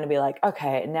turn around and be like,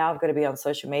 okay, now I've got to be on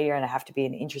social media and I have to be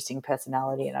an interesting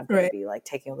personality and I've got to be like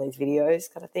taking all these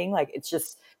videos kind of thing. Like it's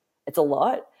a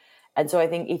lot. And so I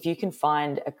think if you can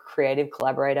find a creative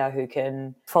collaborator who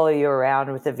can follow you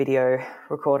around with a video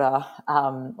recorder,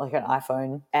 like an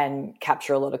iPhone, and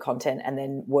capture a lot of content and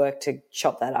then work to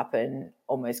chop that up and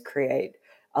almost create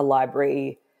a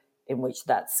library in which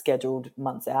that's scheduled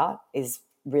months out, is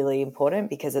really important,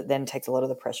 because it then takes a lot of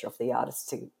the pressure off the artist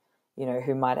to,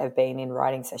 who might have been in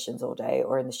writing sessions all day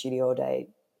or in the studio all day,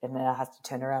 and then I have to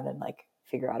turn around and like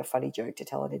figure out a funny joke to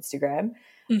tell on Instagram.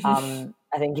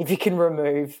 I think if you can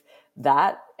remove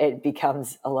that, it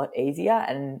becomes a lot easier.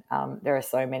 And there are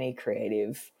so many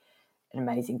creative and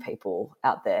amazing people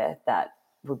out there that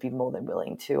would be more than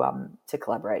willing to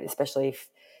collaborate, especially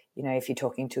if you're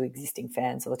talking to existing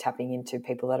fans or tapping into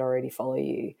people that already follow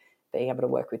you. Being able to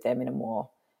work with them in a more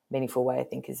meaningful way, I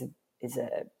think, is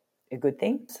a good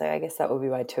thing. So I guess that would be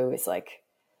my two, is like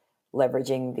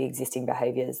leveraging the existing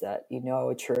behaviors that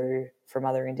are true from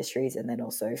other industries, and then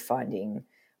also finding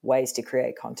ways to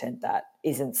create content that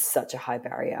isn't such a high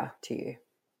barrier to you.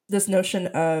 This notion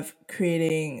of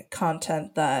creating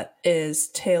content that is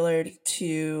tailored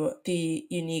to the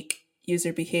unique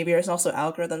user behaviors and also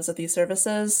algorithms of these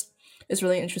services is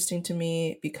really interesting to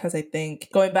me, because I think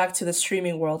going back to the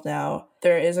streaming world now,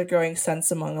 there is a growing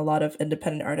sense among a lot of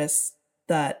independent artists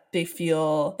that they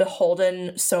feel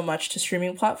beholden so much to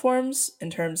streaming platforms in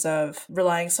terms of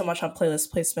relying so much on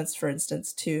playlist placements, for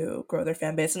instance, to grow their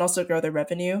fan base and also grow their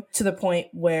revenue, to the point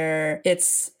where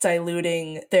it's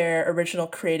diluting their original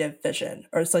creative vision,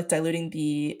 or it's like diluting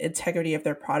the integrity of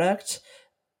their product.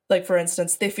 Like, for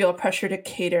instance, they feel a pressure to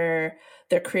cater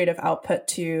their creative output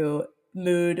to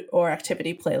mood or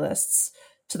activity playlists,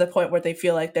 to the point where they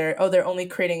feel like they're only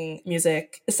creating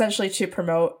music essentially to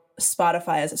promote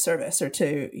Spotify as a service, or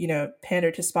to,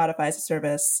 pander to Spotify as a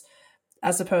service,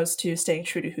 as opposed to staying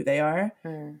true to who they are.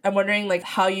 I'm wondering like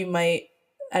how you might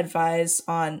advise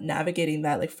on navigating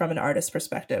that, like from an artist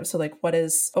perspective. So like, what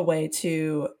is a way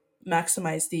to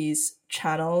maximize these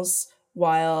channels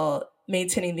while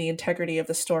maintaining the integrity of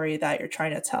the story that you're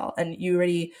trying to tell? And you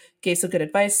already gave some good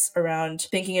advice around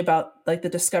thinking about like the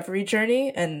discovery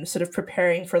journey and sort of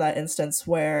preparing for that instance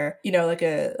where, like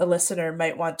a listener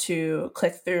might want to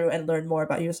click through and learn more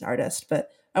about you as an artist. But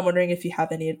I'm wondering if you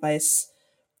have any advice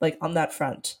like on that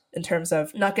front, in terms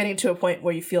of not getting to a point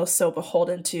where you feel so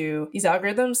beholden to these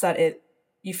algorithms that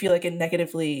you feel like it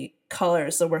negatively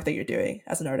colors the work that you're doing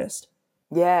as an artist.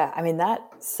 Yeah, I mean, that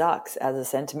sucks as a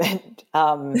sentiment,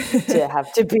 to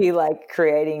have to be like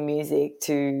creating music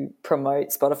to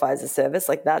promote Spotify as a service.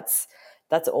 Like that's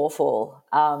awful.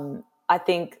 I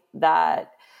think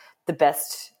that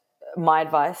my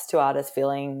advice to artists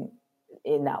feeling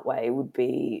in that way would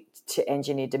be to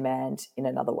engineer demand in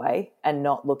another way, and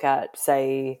not look at,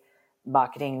 say,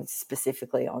 marketing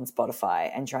specifically on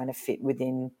Spotify and trying to fit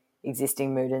within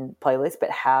existing mood and playlist,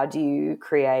 but how do you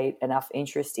create enough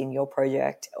interest in your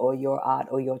project or your art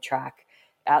or your track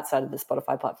outside of the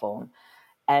Spotify platform?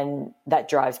 And that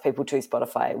drives people to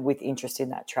Spotify with interest in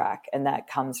that track. And that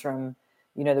comes from,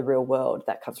 the real world.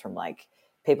 That comes from like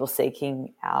people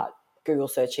seeking out, Google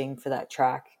searching for that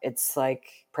track. It's like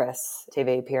press,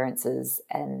 TV appearances,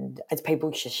 and it's people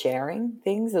just sharing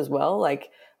things as well, like,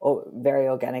 or very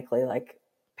organically, like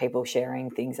people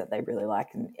sharing things that they really like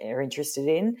and are interested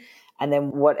in. And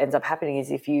then what ends up happening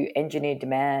is, if you engineer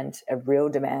demand, a real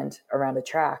demand around a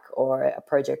track or a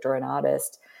project or an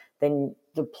artist, then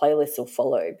the playlists will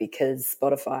follow, because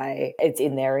Spotify, it's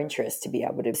in their interest to be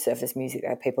able to surface music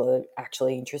that people are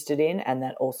actually interested in, and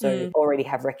that also already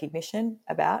have recognition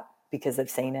about, because they've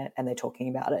seen it and they're talking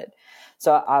about it.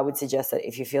 So I would suggest that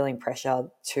if you're feeling pressure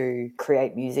to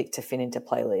create music to fit into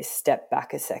playlists, step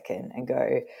back a second and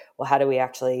go, well, how do we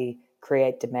actually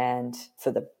create demand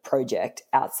for the project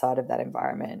outside of that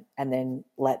environment? And then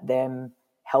let them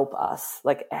help us,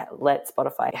 like let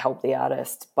Spotify help the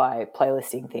artist by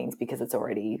playlisting things, because it's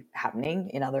already happening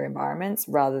in other environments,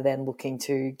 rather than looking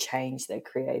to change their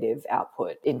creative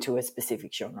output into a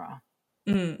specific genre.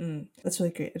 That's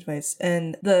really great advice.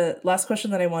 And the last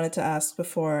question that I wanted to ask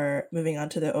before moving on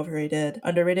to the overrated,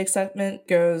 underrated segment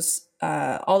goes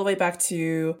all the way back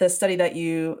to the study that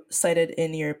you cited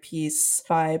in your piece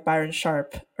by Byron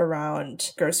Sharp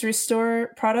around grocery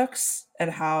store products,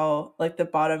 and how like the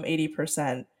bottom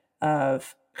 80%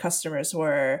 of customers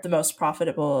were the most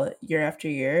profitable year after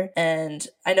year. And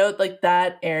I know like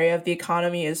that area of the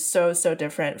economy is so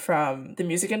different from the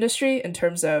music industry in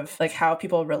terms of like how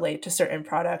people relate to certain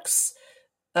products,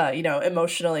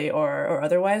 emotionally or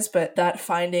otherwise. But that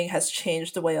finding has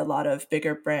changed the way a lot of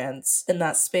bigger brands in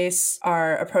that space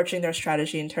are approaching their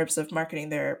strategy in terms of marketing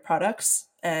their products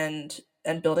and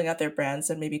building out their brands,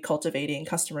 and maybe cultivating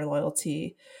customer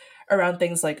loyalty around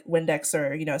things like Windex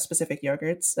or, specific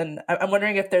yogurts. And I'm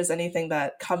wondering if there's anything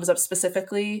that comes up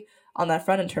specifically on that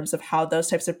front in terms of how those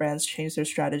types of brands change their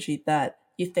strategy that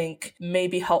you think may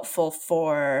be helpful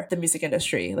for the music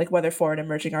industry, like whether for an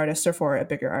emerging artist or for a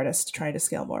bigger artist trying to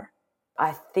scale more.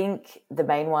 I think the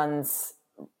main ones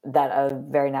that are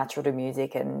very natural to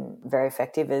music and very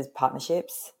effective is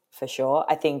partnerships, for sure.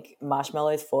 I think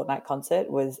Marshmello's Fortnite concert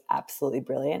was absolutely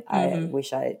brilliant. I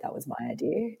wish that was my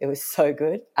idea. It was so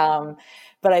good.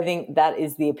 But I think that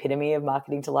is the epitome of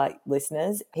marketing to like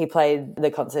listeners. He played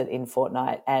the concert in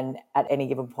Fortnite, and at any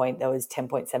given point there was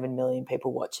 10.7 million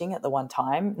people watching at the one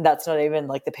time. That's not even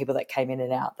like the people that came in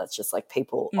and out. That's just like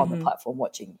people on the platform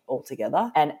watching all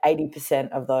together. And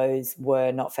 80% of those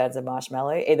were not fans of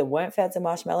Marshmello, either weren't fans of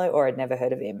Marshmello or had never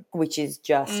heard of him, which is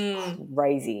just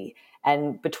crazy.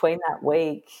 And between that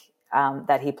week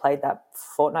that he played that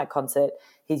Fortnite concert,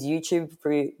 his YouTube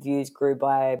views grew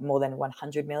by more than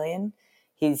 100 million.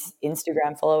 His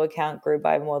Instagram follower count grew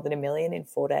by more than 1 million in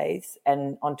 4 days.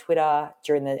 And on Twitter,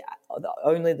 during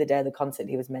only the day of the concert,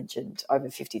 he was mentioned over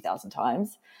 50,000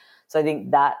 times. So I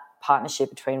think that partnership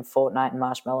between Fortnite and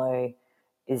Marshmello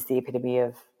is the epitome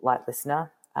of light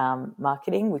listener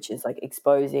marketing, which is like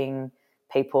exposing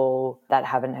people that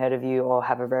haven't heard of you or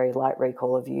have a very light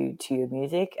recall of you to your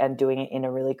music, and doing it in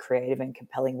a really creative and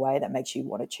compelling way that makes you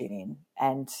want to tune in.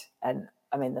 And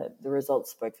I mean, the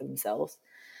results spoke for themselves.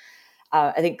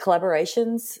 I think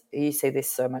collaborations, you see this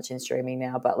so much in streaming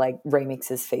now, but like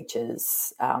remixes,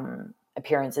 features,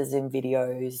 appearances in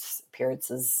videos,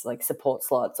 appearances like support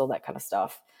slots, all that kind of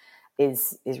stuff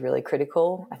is really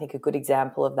critical. I think a good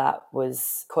example of that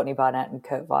was Courtney Barnett and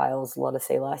Kurt Vile's Lotta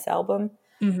Sea Lice album.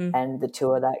 Mm-hmm. And the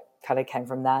tour that kind of came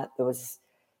from that. There was,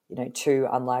 two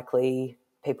unlikely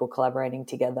people collaborating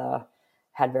together,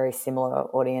 had very similar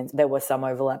audience. There was some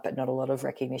overlap, but not a lot of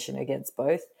recognition against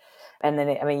both. And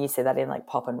then, you see that in like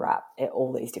pop and rap,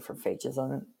 all these different features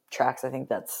on tracks. I think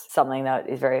that's something that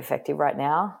is very effective right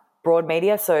now. Broad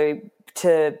media, so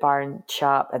to Byron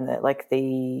Sharp and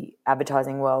the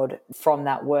advertising world, from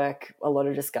that work, a lot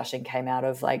of discussion came out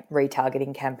of like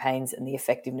retargeting campaigns and the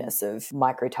effectiveness of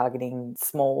micro-targeting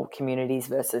small communities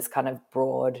versus kind of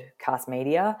broadcast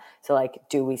media. So like,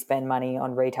 do we spend money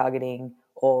on retargeting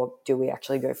or do we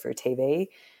actually go for a TV?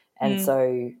 And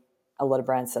so a lot of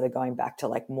brands started going back to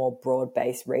like more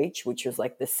broad-based reach, which was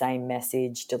like the same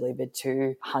message delivered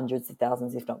to hundreds of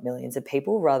thousands, if not millions of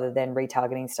people, rather than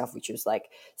retargeting stuff, which was like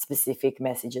specific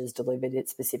messages delivered at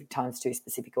specific times to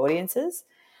specific audiences.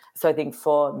 So I think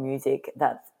for music,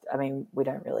 we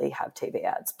don't really have TV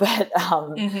ads, but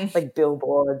like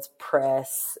billboards,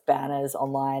 press, banners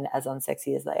online, as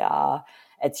unsexy as they are,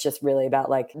 it's just really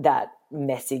about like that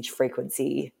message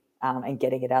frequency and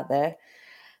getting it out there.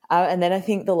 And then I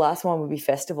think the last one would be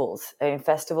festivals. In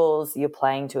festivals, you're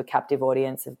playing to a captive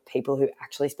audience of people who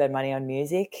actually spend money on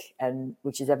music, and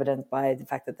which is evident by the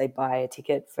fact that they buy a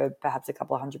ticket for perhaps a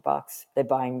couple of $100. They're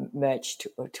buying merch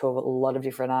to a lot of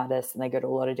different artists, and they go to a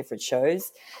lot of different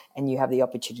shows, and you have the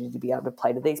opportunity to be able to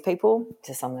play to these people.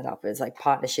 To sum that up, it's like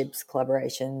partnerships,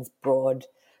 collaborations,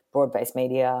 broad-based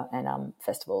media, and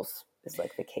festivals is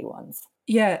like the key ones.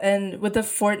 Yeah, and with the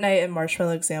Fortnite and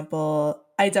Marshmello example,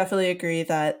 I definitely agree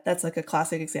that that's like a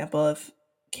classic example of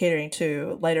catering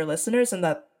to lighter listeners, and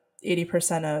that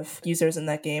 80% of users in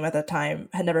that game at that time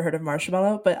had never heard of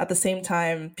Marshmello. But at the same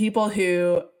time, people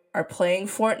who are playing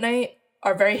Fortnite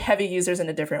are very heavy users in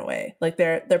a different way. Like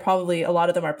they're probably, a lot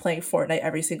of them are playing Fortnite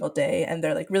every single day, and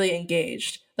they're like really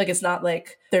engaged. Like it's not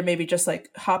like they're maybe just like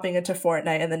hopping into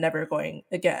Fortnite and then never going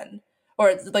again.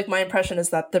 Or like my impression is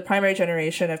that the primary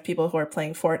generation of people who are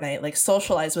playing Fortnite like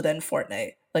socialize within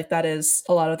Fortnite. Like that is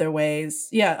a lot of their ways,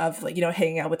 of like,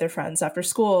 hanging out with their friends after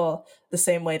school, the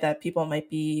same way that people might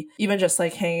be even just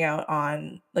like hanging out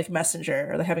on like Messenger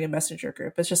or like having a Messenger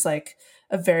group. It's just like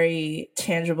a very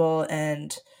tangible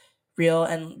and real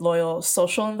and loyal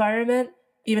social environment.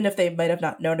 Even if they might have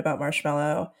not known about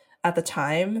Marshmello at the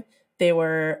time, they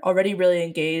were already really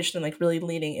engaged and like really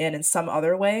leaning in some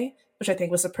other way, which I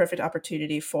think was a perfect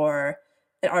opportunity for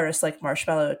an artist like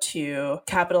Marshmello to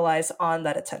capitalize on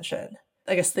that attention.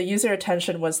 I guess the user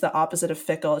attention was the opposite of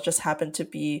fickle. It just happened to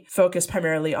be focused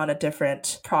primarily on a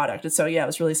different product. And so, it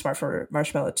was really smart for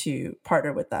Marshmello to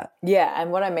partner with that. Yeah,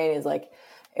 and what I mean is like,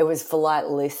 it was for light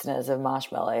listeners of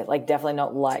Marshmello, like definitely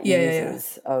not light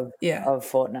users of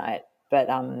Fortnite. But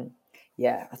I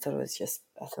thought it was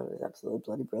absolutely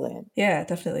bloody brilliant. Yeah,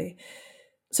 definitely.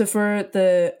 So for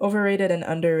the overrated and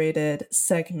underrated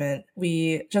segment,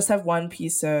 we just have one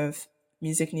piece of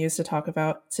music news to talk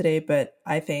about today, but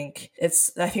I think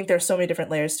there's so many different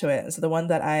layers to it. And so the one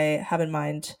that I have in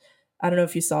mind, I don't know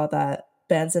if you saw that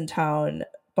Bands in Town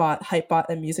bought Hypebot,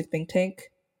 a music think tank.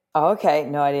 Oh, okay.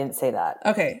 No, I didn't see that.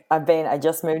 Okay. I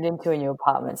just moved into a new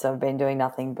apartment, so I've been doing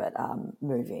nothing but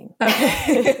moving.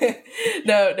 Okay.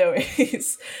 No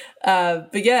worries.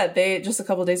 But yeah, they just a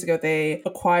couple of days ago, they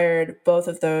acquired both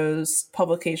of those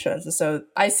publications. And so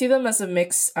I see them as a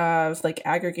mix of like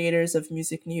aggregators of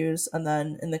music news. And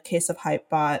then in the case of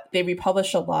Hypebot, they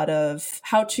republish a lot of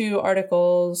how-to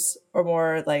articles or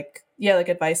more like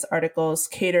advice articles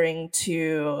catering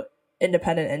to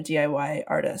independent and DIY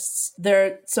artists. There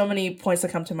are so many points that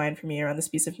come to mind for me around this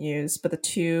piece of news, but the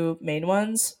two main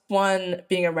ones, one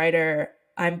being a writer,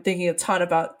 I'm thinking a ton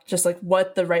about just like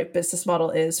what the right business model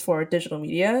is for digital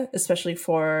media, especially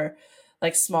for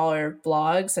like smaller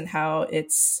blogs, and how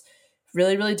it's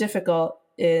really, really difficult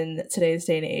in today's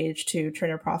day and age to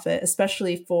turn a profit,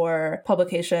 especially for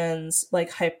publications like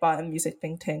Hypebot and Music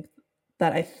Think Tank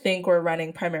that I think were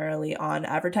running primarily on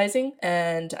advertising.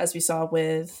 And as we saw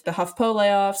with the HuffPo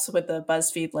layoffs, with the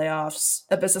BuzzFeed layoffs,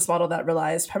 a business model that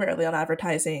relies primarily on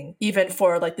advertising, even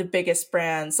for like the biggest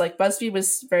brands, like BuzzFeed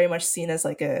was very much seen as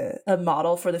like a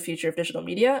model for the future of digital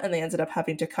media, and they ended up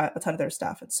having to cut a ton of their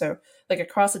staff. And so like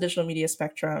across the digital media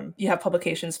spectrum, you have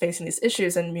publications facing these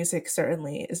issues, and music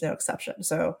certainly is no exception.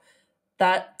 So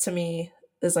that to me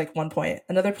is like one point.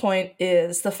 Another point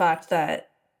is the fact that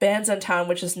Bandsintown,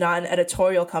 which is not an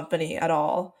editorial company at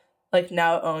all, like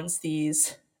now owns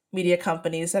these media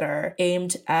companies that are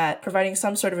aimed at providing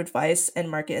some sort of advice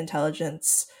and market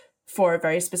intelligence for a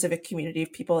very specific community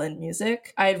of people in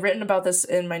music. I had written about this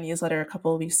in my newsletter a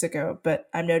couple of weeks ago, but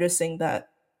I'm noticing that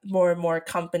more and more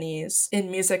companies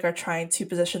in music are trying to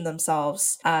position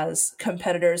themselves as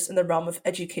competitors in the realm of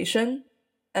education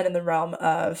and in the realm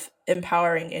of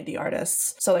empowering indie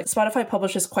artists. So like Spotify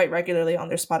publishes quite regularly on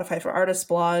their Spotify for Artists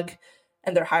blog,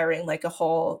 and they're hiring like a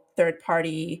whole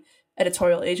third-party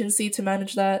editorial agency to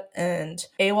manage that. And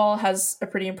AWOL has a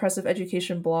pretty impressive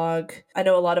education blog. I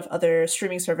know a lot of other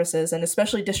streaming services, and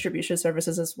especially distribution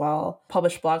services as well,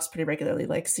 publish blogs pretty regularly,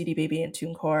 like CD Baby and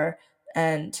TuneCore.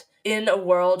 And in a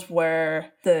world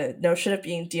where the notion of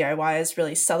being DIY is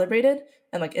really celebrated,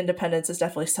 and like independence is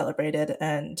definitely celebrated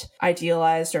and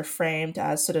idealized or framed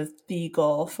as sort of the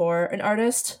goal for an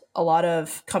artist, a lot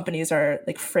of companies are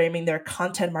like framing their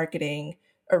content marketing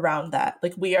around that.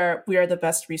 Like we are the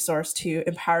best resource to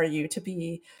empower you to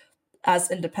be as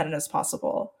independent as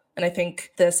possible. And I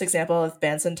think this example of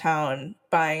Bandsintown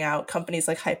buying out companies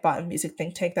like Hypebot and Music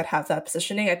Think Tank that have that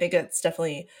positioning, I think it's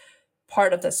definitely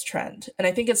part of this trend. And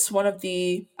I think it's one of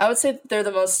the, I would say they're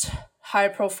the most high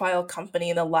profile company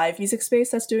in the live music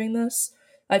space that's doing this.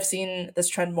 I've seen this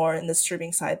trend more in the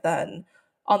streaming side than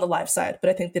on the live side, but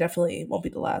I think they definitely won't be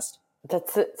the last.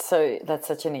 That's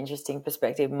such an interesting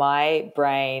perspective. My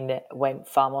brain went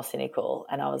far more cynical,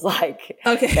 and I was like,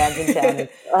 okay, Bandsintown,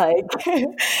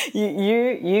 like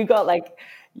you got like,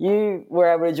 you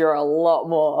were able to draw a lot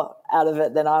more out of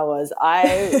it than I was.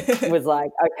 I was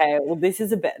like, okay, well, this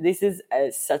is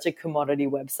such a commodity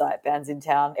website,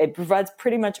 Bandsintown. It provides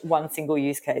pretty much one single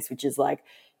use case, which is like,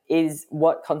 is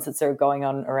what concerts are going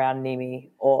on around NIMI,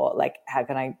 or like, how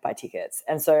can I buy tickets?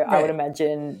 And so I would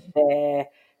imagine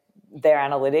their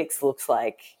analytics looks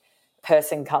like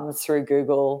person comes through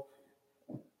Google,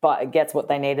 but gets what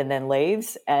they need and then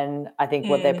leaves. And I think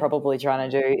what they're probably trying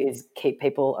to do is keep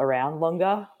people around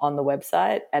longer on the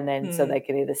website, and then so they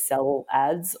can either sell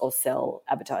ads or sell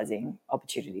advertising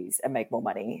opportunities and make more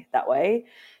money that way.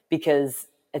 Because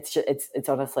it's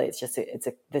honestly,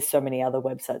 there's so many other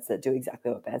websites that do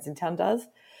exactly what Bandsintown does.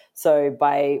 So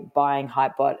by buying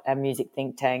Hypebot and Music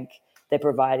Think Tank, they're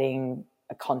providing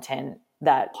a content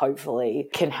that hopefully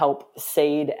can help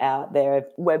seed out their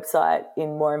website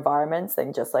in more environments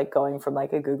than just like going from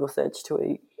like a Google search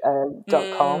to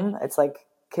a .com. It's like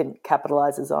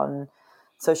capitalizes on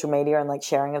social media and like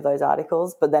sharing of those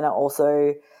articles. But then it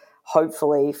also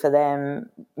hopefully for them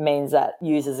means that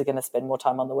users are going to spend more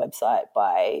time on the website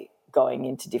by going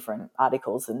into different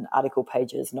articles and article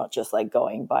pages, not just like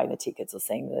buying the tickets or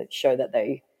seeing the show that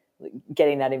they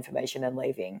getting that information and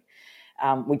leaving.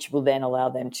 Which will then allow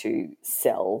them to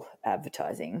sell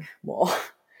advertising more.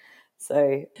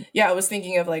 So yeah, I was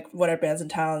thinking of like what are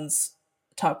Bandsintown's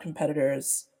top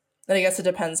competitors, and I guess it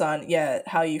depends on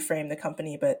how you frame the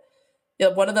company. But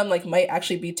one of them like might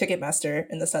actually be Ticketmaster,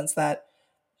 in the sense that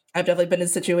I've definitely been in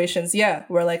situations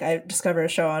where like I discover a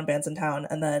show on Bandsintown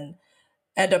and then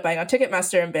end up buying on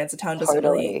Ticketmaster, and Bandsintown doesn't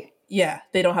really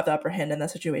they don't have the upper hand in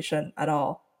that situation at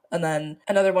all. And then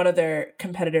another one of their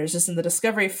competitors just in the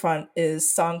discovery front is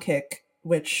Songkick,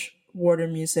 which Warner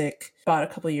Music bought a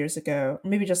couple of years ago,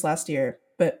 maybe just last year.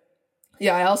 But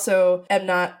I also am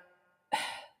not,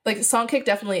 like, Songkick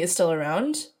definitely is still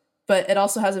around, but it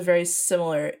also has a very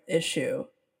similar issue.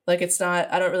 Like, it's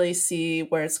not, I don't really see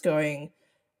where it's going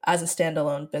as a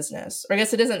standalone business. Or I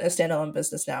guess it isn't a standalone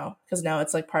business now, because now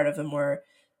it's like part of a more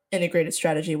integrated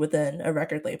strategy within a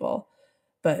record label.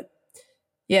 But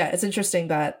yeah, it's interesting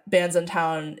that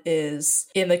Bandsintown is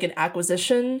in like an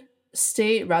acquisition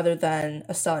state rather than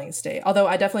a selling state. Although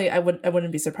I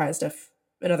wouldn't be surprised if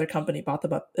another company bought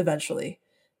them up eventually.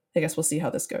 I guess we'll see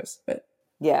how this goes. But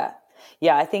yeah,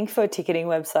 I think for ticketing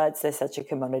websites, they're such a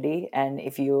commodity, and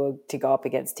if you were to go up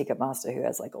against Ticketmaster, who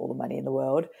has like all the money in the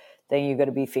world, then you've got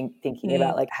to be thinking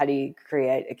about like, how do you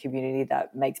create a community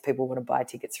that makes people want to buy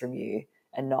tickets from you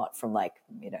and not from like,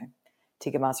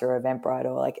 Ticketmaster or Eventbrite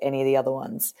or like any of the other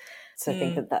ones. So I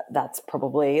think that's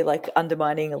probably like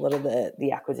undermining a lot of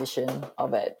the acquisition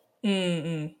of it.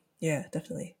 Yeah,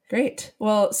 definitely. Great.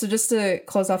 Well, so just to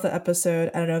close off the episode,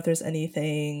 I don't know if there's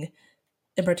anything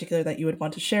in particular that you would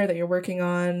want to share that you're working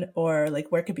on, or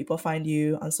like where can people find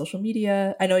you on social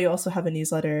media? I know you also have a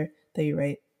newsletter that you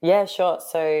write. Yeah, sure.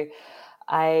 So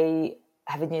I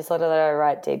have a newsletter that I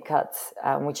write, Deep Cuts,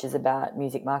 which is about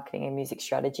music marketing and music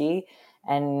strategy.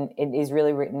 And it is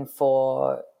really written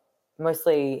for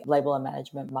mostly label and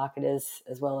management marketers,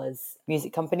 as well as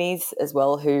music companies as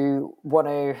well, who want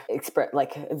to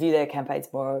view their campaigns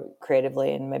more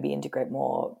creatively and maybe integrate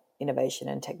more innovation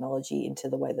and technology into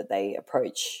the way that they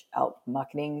approach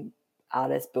marketing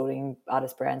artists, building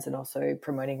artist brands, and also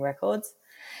promoting records.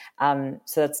 So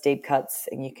that's Deep Cuts,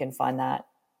 and you can find that.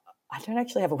 I don't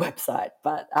actually have a website,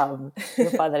 but you'll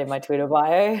find that in my Twitter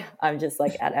bio. I'm just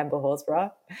like at Amber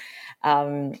Horsburgh.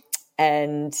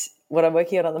 And what I'm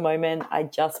working on at the moment, I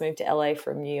just moved to LA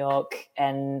from New York,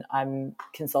 and I'm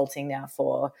consulting now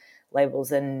for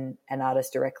labels and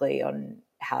artists directly on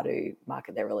how to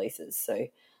market their releases. So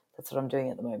that's what I'm doing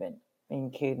at the moment.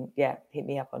 And you can, hit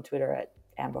me up on Twitter at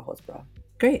Amber Horsburgh.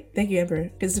 Great. Thank you,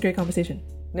 Amber. This is a great conversation.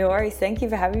 No worries. Thank you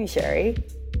for having me, Sherry.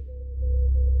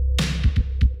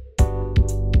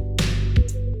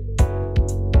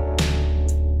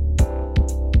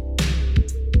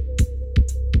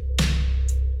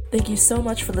 Thank you so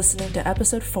much for listening to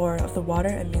episode 4 of the Water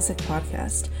and Music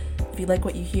podcast. If you like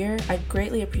what you hear, I'd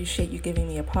greatly appreciate you giving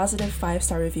me a positive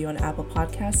 5-star review on Apple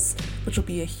Podcasts, which will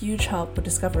be a huge help with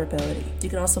discoverability. You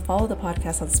can also follow the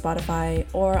podcast on Spotify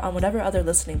or on whatever other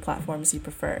listening platforms you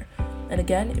prefer. And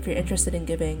again, if you're interested in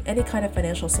giving any kind of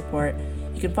financial support,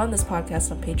 you can fund this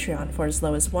podcast on Patreon for as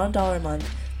low as $1 a month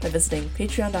by visiting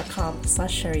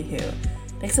patreon.com/SherryHu.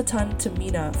 Thanks a ton to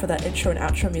Mina for that intro and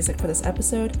outro music for this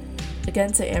episode,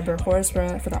 again to Amber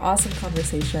Horsburgh for the awesome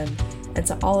conversation, and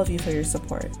to all of you for your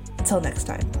support. Until next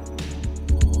time.